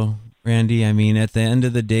people, though, Randy? I mean, at the end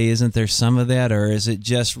of the day, isn't there some of that, or is it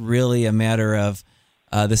just really a matter of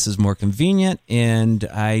this is more convenient, and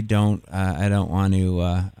I don't want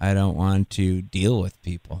to deal with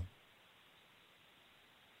people?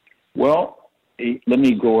 Well, let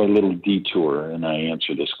me go a little detour, and I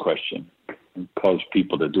answer this question and cause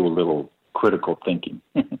people to do a little critical thinking.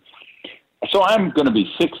 So I'm going to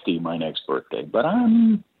be 60 my next birthday, but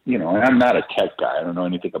I'm not a tech guy. I don't know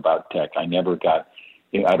anything about tech. I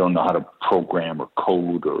don't know how to program or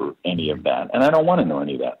code or any of that. And I don't want to know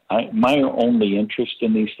any of that. My only interest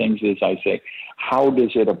in these things is, I say, how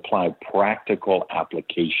does it apply practical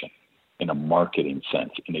application in a marketing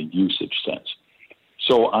sense, in a usage sense?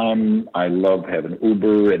 So I love having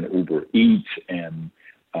Uber and Uber Eats and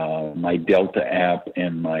my Delta app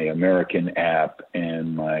and my American app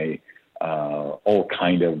and my all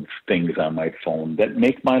kind of things on my phone that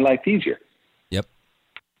make my life easier. Yep.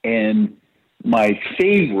 And my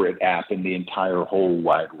favorite app in the entire whole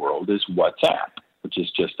wide world is WhatsApp, which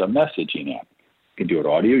is just a messaging app. You can do it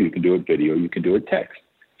audio, you can do it video, you can do it text.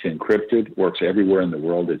 It's encrypted, works everywhere in the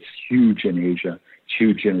world. It's huge in Asia, it's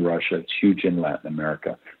huge in Russia, it's huge in Latin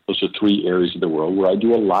America. Those are 3 areas of the world where I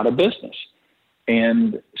do a lot of business.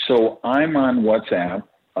 And so I'm on WhatsApp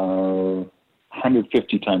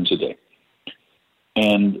 150 times a day.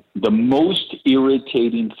 And the most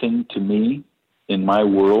irritating thing to me in my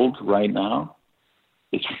world right now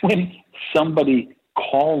is when somebody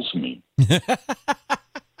calls me.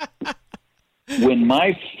 When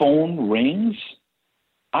my phone rings,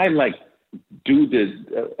 I do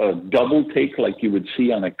the double take like you would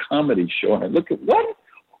see on a comedy show. And I look at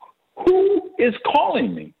who is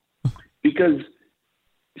calling me? Because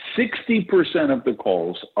 60% of the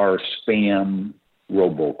calls are spam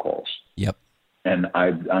robocalls. Yep. And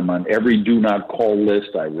I'm on every do not call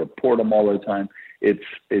list. I report them all the time. It's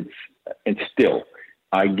still,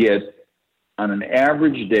 I get, on an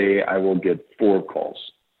average day, I will get 4 calls.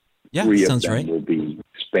 Yeah, 3 of sounds them right. will be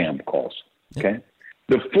spam calls. Yep. Okay.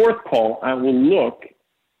 The 4th call, I will look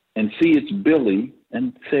and see it's Billy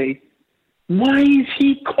and say, why is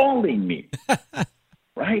he calling me?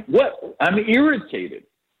 Right? What? I'm irritated.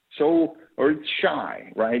 So, or it's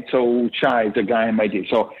Shy, right? So Shy is a guy in my team.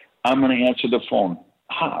 So I'm going to answer the phone.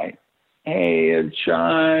 Hi. Hey, it's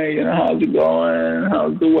Shy. How's it going?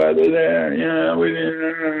 How's the weather there? Yeah.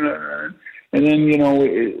 And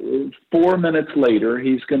then, 4 minutes later,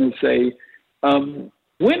 he's going to say,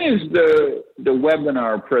 when is the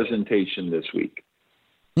webinar presentation this week?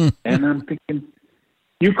 And I'm thinking,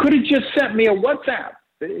 you could have just sent me a WhatsApp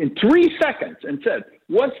in 3 seconds and said,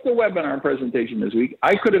 what's the webinar presentation this week?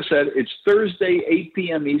 I could have said, it's Thursday, 8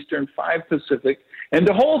 p.m. Eastern, 5 Pacific, and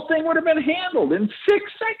the whole thing would have been handled in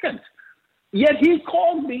 6 seconds. Yet he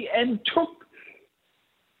called me and took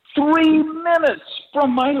 3 minutes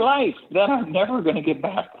from my life that I'm never going to get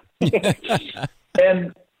back.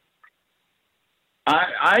 And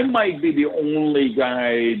I might be the only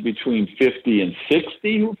guy between 50 and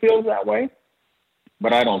 60 who feels that way,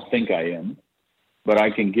 but I don't think I am. But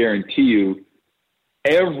I can guarantee you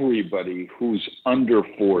everybody who's under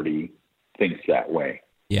 40 thinks that way.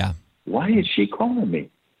 Yeah. Why is she calling me?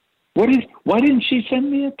 Why didn't she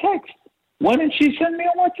send me a text? Why didn't she send me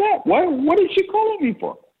a WhatsApp? What is she calling me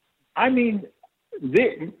for? I mean,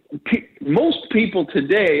 most people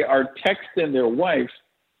today are texting their wives.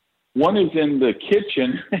 One is in the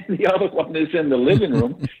kitchen and the other one is in the living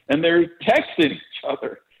room, and they're texting each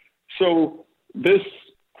other. So this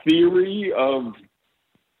theory of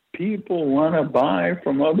people want to buy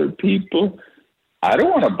from other people, I don't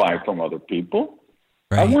want to buy from other people.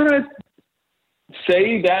 Right. I want to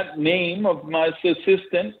say that name of my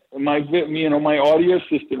assistant, my audio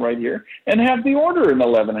assistant right here, and have the order in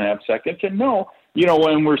 11.5 seconds and know,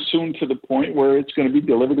 when we're soon to the point where it's going to be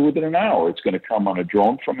delivered within an hour. It's going to come on a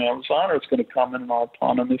drone from Amazon, or it's going to come in an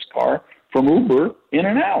autonomous car from Uber in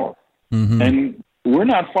an hour. Mm-hmm. And we're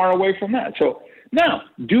not far away from that. So now,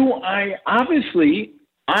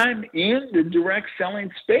 I'm in the direct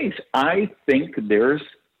selling space. I think there's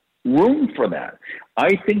room for that.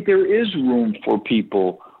 I think there is room for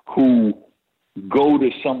people who go to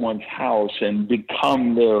someone's house and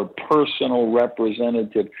become their personal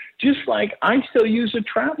representative, just like I still use a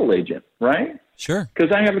travel agent, right? Sure.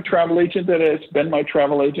 Because I have a travel agent that has been my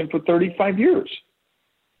travel agent for 35 years.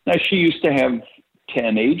 Now, she used to have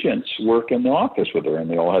 10 agents work in the office with her, and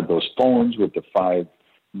they all had those phones with the 5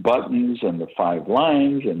 buttons and the 5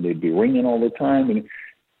 lines, and they'd be ringing all the time. And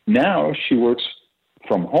now she works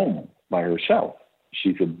from home by herself.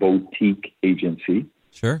 She's a boutique agency.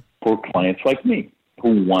 Sure. For clients like me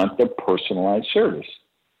who want the personalized service.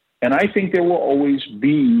 And I think there will always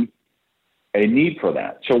be a need for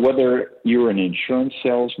that. So whether you're an insurance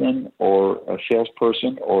salesman or a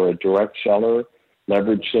salesperson or a direct seller,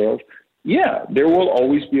 leverage sales, yeah, there will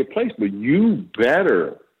always be a place, but you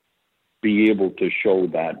better be able to show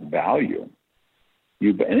that value.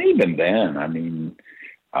 And even then, I mean,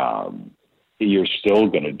 you're still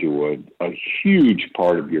going to do a huge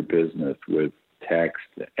part of your business with text,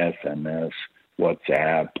 SMS,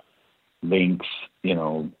 WhatsApp, links,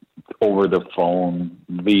 over the phone,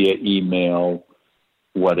 via email,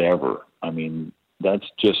 whatever. I mean, that's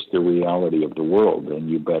just the reality of the world, and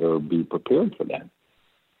you better be prepared for that.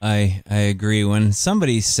 I agree. When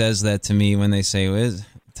somebody says that to me, when they say,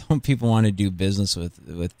 don't people want to do business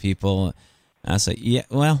with people? I say, yeah,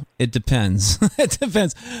 well, it depends. It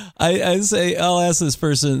depends. I say, I'll ask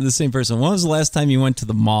the same person, when was the last time you went to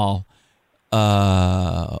the mall?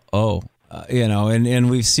 And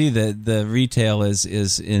we see that the retail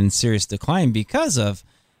is in serious decline because of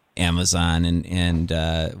Amazon and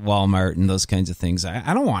Walmart and those kinds of things.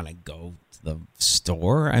 I don't want to go to the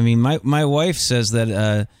store. I mean, my wife says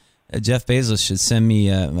that Jeff Bezos should send me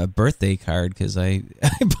a birthday card because I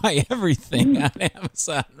buy everything on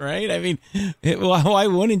Amazon, right? I mean, why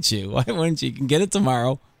wouldn't you? Why wouldn't you? You can get it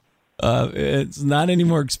tomorrow. It's not any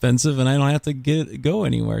more expensive, and I don't have to go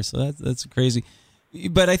anywhere. So that's crazy.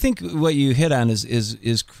 But I think what you hit on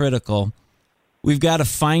is critical. we've got to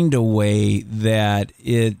find a way that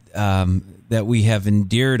that we have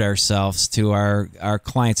endeared ourselves to our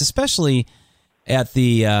clients, especially at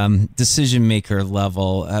the decision maker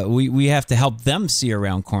level. We have to help them see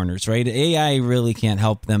around corners, right? AI really can't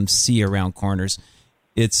help them see around corners.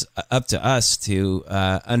 It's up to us to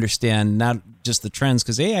understand not just the trends,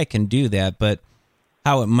 because AI can do that, but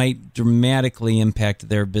how it might dramatically impact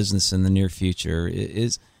their business in the near future.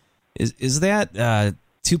 Is that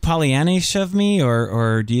too Pollyannish of me,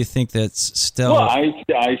 or do you think that's still... Well,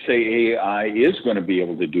 I say AI is going to be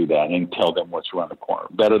able to do that and tell them what's around the corner,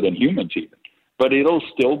 better than humans even. But it'll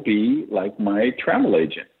still be like my travel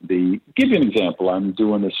agent. Give you an example. I'm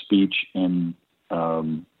doing a speech in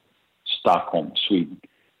Stockholm, Sweden,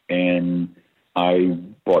 and I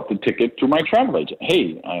bought the ticket through my travel agent.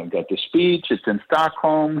 Hey, I've got the speech. It's in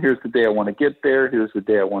Stockholm. Here's the day I want to get there. Here's the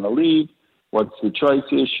day I want to leave. What's the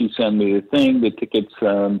choices? She sent me the thing. The ticket's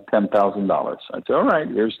 $10,000. I said, all right,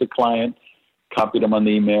 here's the client. Copy them on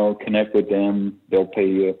the email. Connect with them. They'll pay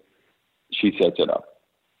you. She sets it up.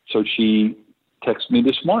 So she texted me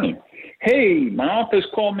this morning. Hey, my office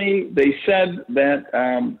called me. They said that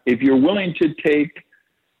if you're willing to take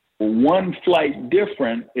one flight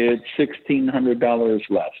different, it's $1,600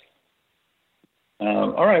 less.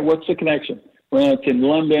 All right, what's the connection? Well, it's in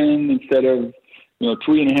London. Instead of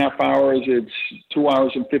 3.5 hours, it's 2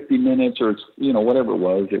 hours and 50 minutes, or it's whatever it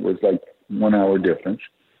was. It was like 1 hour difference,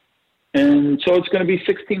 and so it's going to be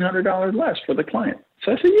 $1,600 less for the client.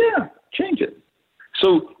 So I said, yeah, change it.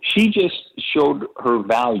 So she just showed her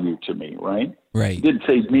value to me, right? Right. It did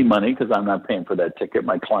save me money because I'm not paying for that ticket.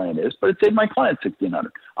 My client is, but it saved my client $1,600.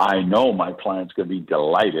 I know my client's going to be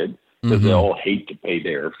delighted because they all hate to pay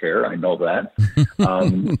their airfare. I know that.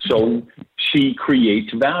 So she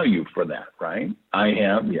creates value for that, right?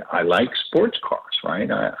 I like sports cars, right?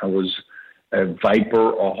 I was a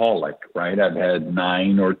Viper-aholic, right? I've had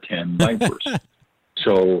 9 or 10 Vipers.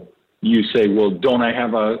 So you say, well, don't I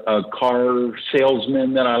have a car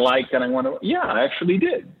salesman that I like and I want to? Yeah, I actually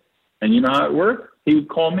did. And you know how it worked? He would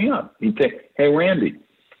call me up. He'd say, hey, Randy,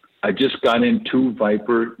 I just got in 2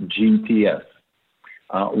 Viper GTS.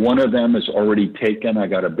 One of them is already taken. I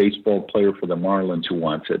got a baseball player for the Marlins who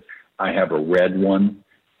wants it. I have a red one,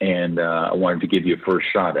 and I wanted to give you a first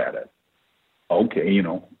shot at it. Okay,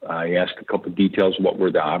 I asked a couple of details. What were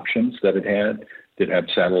the options that it had? Did it have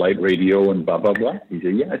satellite radio and blah, blah, blah? He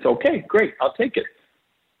said, yeah, it's okay. Great. I'll take it.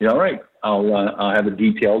 Yeah, all right. I'll have a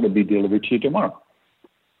detail to be delivered to you tomorrow.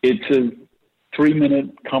 It's a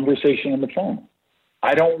 3-minute conversation on the phone.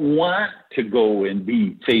 I don't want to go and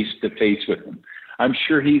be face-to-face with him. I'm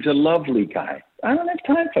sure he's a lovely guy. I don't have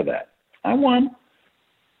time for that. I want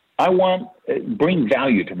bring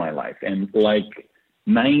value to my life. And like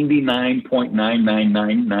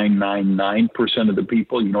 99.999999% of the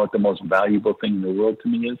people, you know what the most valuable thing in the world to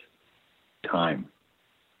me is? Time.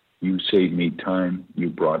 You saved me time. You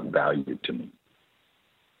brought value to me.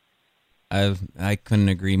 I couldn't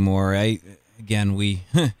agree more. We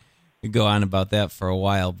could go on about that for a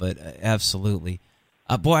while, but absolutely.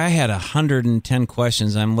 Boy, I had 110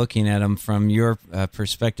 questions. I'm looking at them from your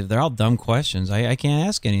perspective. They're all dumb questions. I can't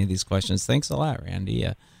ask any of these questions. Thanks a lot, Randy.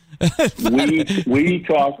 We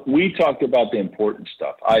talked about the important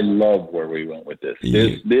stuff. I love where we went with this.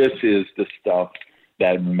 This is the stuff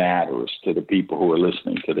that matters to the people who are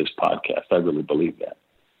listening to this podcast. I really believe that.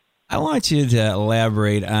 I want you to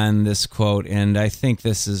elaborate on this quote, and I think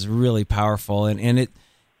this is really powerful, and it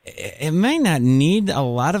might not need a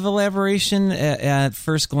lot of elaboration at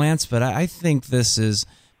first glance, but I think this is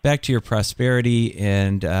back to your prosperity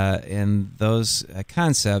and those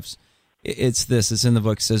concepts. It's in the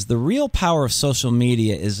book. It says, the real power of social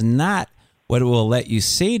media is not what it will let you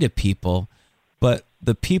say to people, but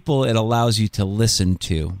the people it allows you to listen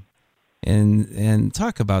to. And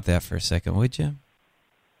talk about that for a second, would you?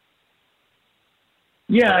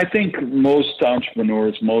 Yeah, I think most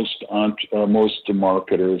entrepreneurs, most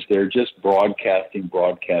marketers, they're just broadcasting.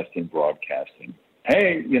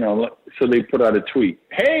 Hey, so they put out a tweet.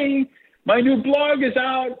 Hey, my new blog is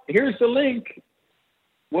out. Here's the link.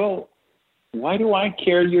 Well, why do I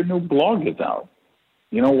care your new blog is out?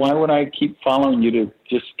 Why would I keep following you to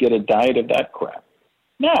just get a diet of that crap?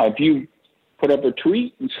 Now, if you put up a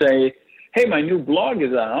tweet and say, hey, my new blog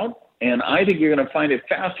is out, and I think you're going to find it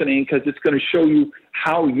fascinating because it's going to show you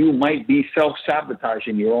how you might be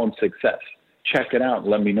self-sabotaging your own success. Check it out and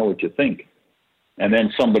let me know what you think. And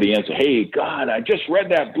then somebody answers, hey, God, I just read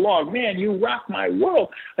that blog. Man, you rock my world.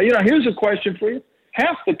 Here's a question for you.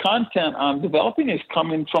 Half the content I'm developing is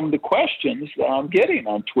coming from the questions that I'm getting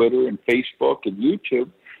on Twitter and Facebook and YouTube.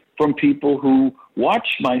 from people who watch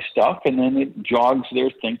my stuff, and then it jogs their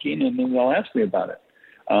thinking, and then they'll ask me about it.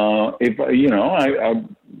 If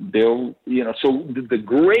they'll, so the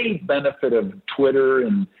great benefit of Twitter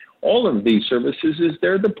and all of these services is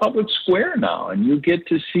they're the public square now, and you get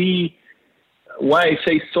to see why I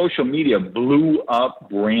say social media blew up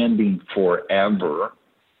branding forever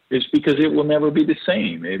is because it will never be the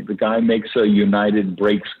same. If the guy makes a United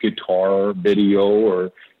Breaks guitar video,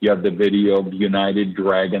 or you have the video of United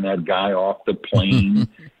dragging that guy off the plane,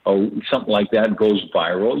 or something like that goes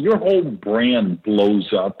viral, your whole brand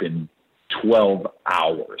blows up in 12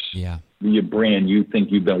 hours. Yeah. Your brand you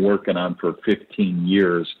think you've been working on for 15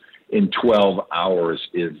 years in 12 hours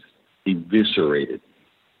is eviscerated,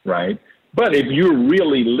 right? But if you're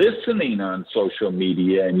really listening on social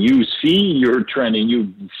media and you see your trend and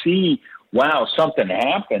you see, wow, something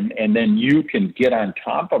happened, and then you can get on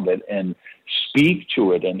top of it and speak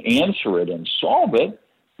to it and answer it and solve it,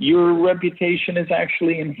 your reputation is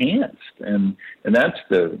actually enhanced. And that's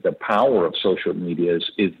the power of social media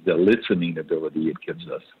is the listening ability it gives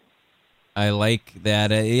us. I like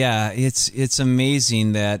that. It's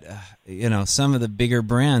amazing that, some of the bigger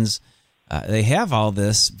brands, they have all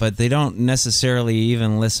this, but they don't necessarily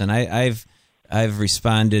even listen. I've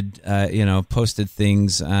responded, posted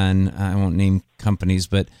things on, I won't name companies,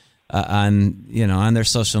 but on their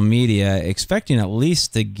social media, expecting at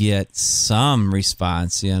least to get some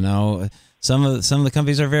response. Some of the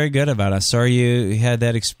companies are very good about us. Sorry you had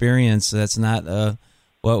that experience. That's not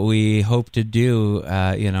what we hope to do.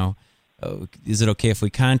 Is it okay if we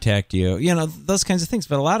contact you? Those kinds of things.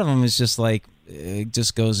 But a lot of them is just like, it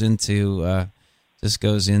just goes into a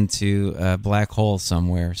black hole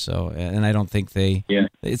somewhere. So, and I don't think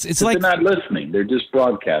it's like they're not listening. They're just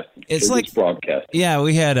broadcasting. Broadcasting. Yeah,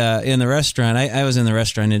 we had in the restaurant. I was in the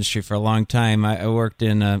restaurant industry for a long time. I worked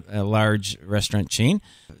in a large restaurant chain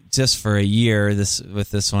just for a year.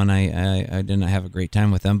 With this one, I didn't have a great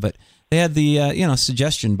time with them, but they had the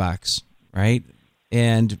suggestion box, right?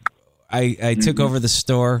 And I took over the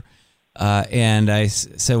store. And I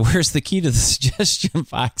said, "Where's the key to the suggestion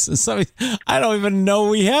box?" And somebody, I don't even know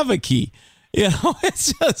we have a key. It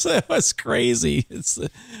was crazy.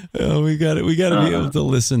 We got to be able to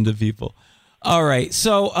listen to people. All right,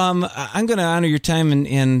 so I'm going to honor your time,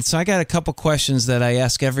 and so I got a couple questions that I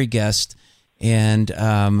ask every guest, and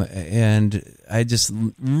I just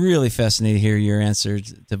really fascinated to hear your answer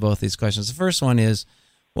to both these questions. The first one is,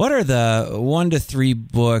 what are the 1 to 3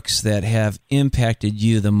 books that have impacted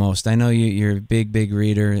you the most? I know you're a big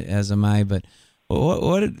reader, as am I, but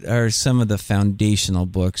what are some of the foundational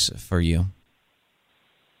books for you?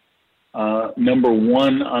 Number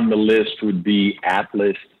 1 on the list would be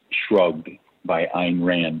Atlas Shrugged by Ayn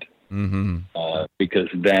Rand, because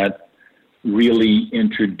that really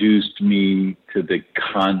introduced me to the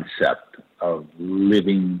concept of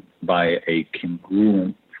living by a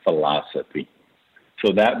congruent philosophy.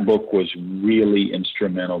 So that book was really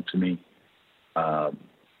instrumental to me. A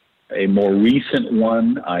more recent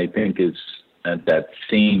one, I think, is at that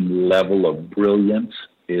same level of brilliance,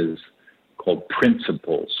 is called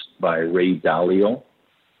Principles by Ray Dalio,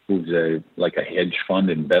 who's like a hedge fund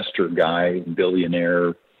investor guy,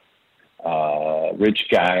 billionaire, rich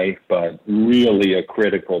guy, but really a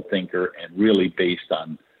critical thinker and really based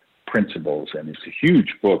on principles. And it's a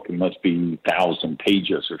huge book. It must be 1,000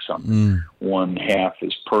 pages or something. One half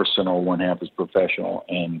is personal, one half is professional,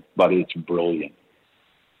 but it's brilliant.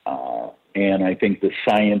 And I think The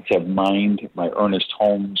Science of Mind by Ernest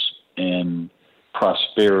Holmes and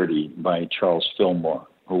Prosperity by Charles Fillmore,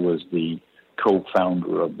 who was the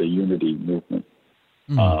co-founder of the Unity movement.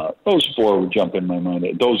 Those 4 would jump in my mind.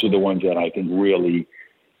 Those are the ones that I think really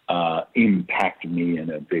impact me in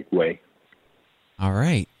a big way. All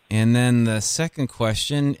right. And then the second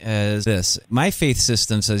question is this. My faith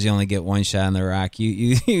system says you only get one shot on the rock.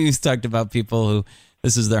 You talked about people who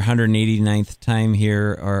this is their 189th time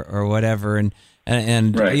here or whatever. And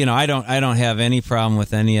right. I don't have any problem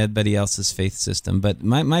with anybody else's faith system, but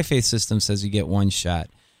my faith system says you get one shot.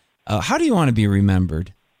 How do you want to be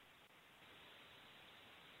remembered?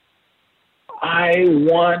 I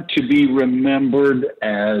want to be remembered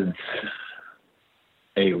as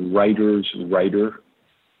a writer's writer.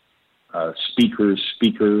 Speaker's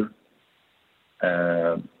speaker.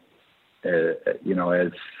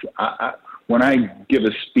 When I give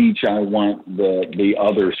a speech, I want the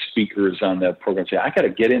other speakers on that program to say, I got to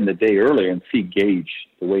get in the day earlier and see Gage,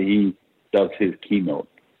 the way he does his keynote.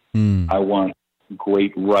 I want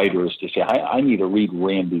great writers to say, I need to read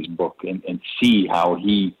Randy's book and see how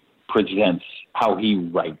he presents, how he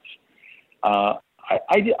writes.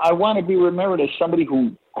 I want to be remembered as somebody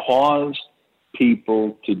who caused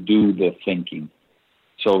people to do the thinking.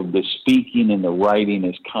 So the speaking and the writing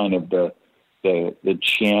is kind of the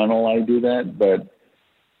channel I do that, but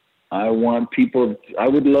I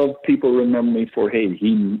would love people to remember me for, hey,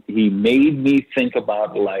 he made me think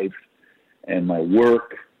about life and my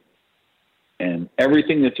work and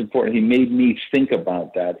everything that's important. He made me think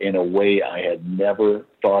about that in a way I had never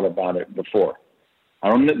thought about it before. They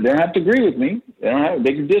don't have to agree with me.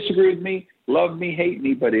 They can disagree with me, love me, hate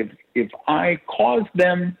me, but if I cause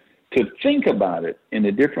them to think about it in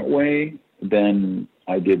a different way, then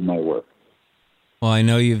I did my work. Well, I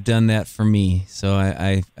know you've done that for me, so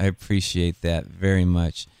I appreciate that very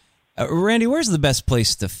much. Randy, where's the best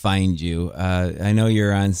place to find you? I know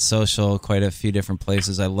you're on social, quite a few different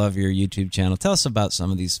places. I love your YouTube channel. Tell us about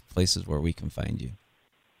some of these places where we can find you.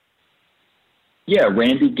 Yeah,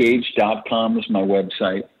 randygage.com is my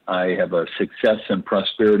website. I have a success and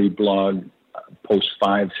prosperity blog, post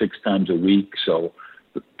 5-6 times a week, so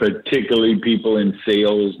particularly people in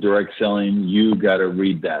sales, direct selling, you got to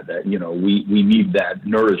read that. We need that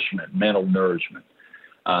nourishment, mental nourishment.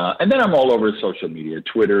 And then I'm all over social media,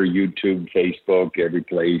 Twitter, YouTube, Facebook, every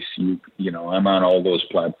place. I'm on all those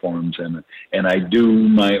platforms, and I do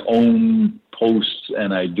my own posts,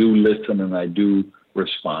 and I do listen, and I do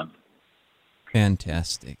respond.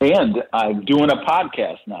 Fantastic. And I'm doing a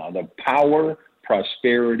podcast now, the Power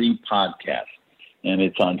Prosperity Podcast. And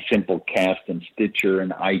it's on Simplecast and Stitcher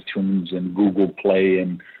and iTunes and Google Play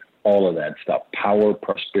and all of that stuff. Power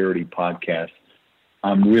Prosperity Podcast.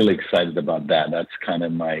 I'm really excited about that. That's kind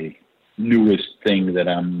of my newest thing that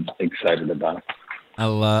I'm excited about.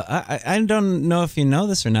 I don't know if you know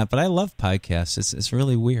this or not, but I love podcasts. It's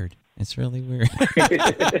really weird. It's really weird.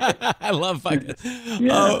 I love podcasts.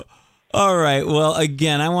 Yeah. All right. Well,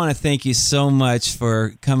 again, I want to thank you so much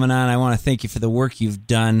for coming on. I want to thank you for the work you've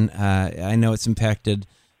done. I know it's impacted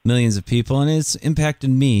millions of people, and it's impacted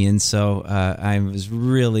me. And so I was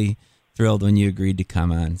really thrilled when you agreed to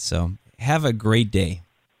come on. So have a great day.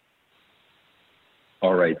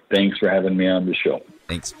 All right. Thanks for having me on the show.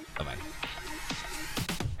 Thanks. Bye-bye.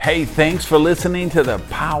 Hey, thanks for listening to the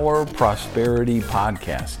Power Prosperity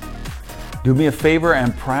Podcast. Do me a favor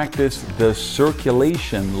and practice the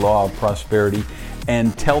circulation law of prosperity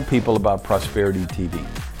and tell people about Prosperity TV.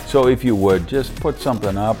 So if you would, just put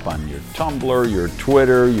something up on your Tumblr, your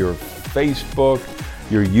Twitter, your Facebook,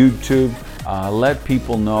 your YouTube. Let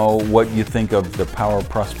people know what you think of the Power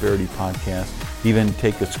Prosperity Podcast. Even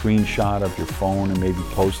take a screenshot of your phone and maybe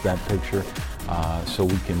post that picture so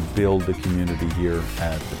we can build the community here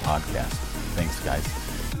at the podcast. Thanks, guys.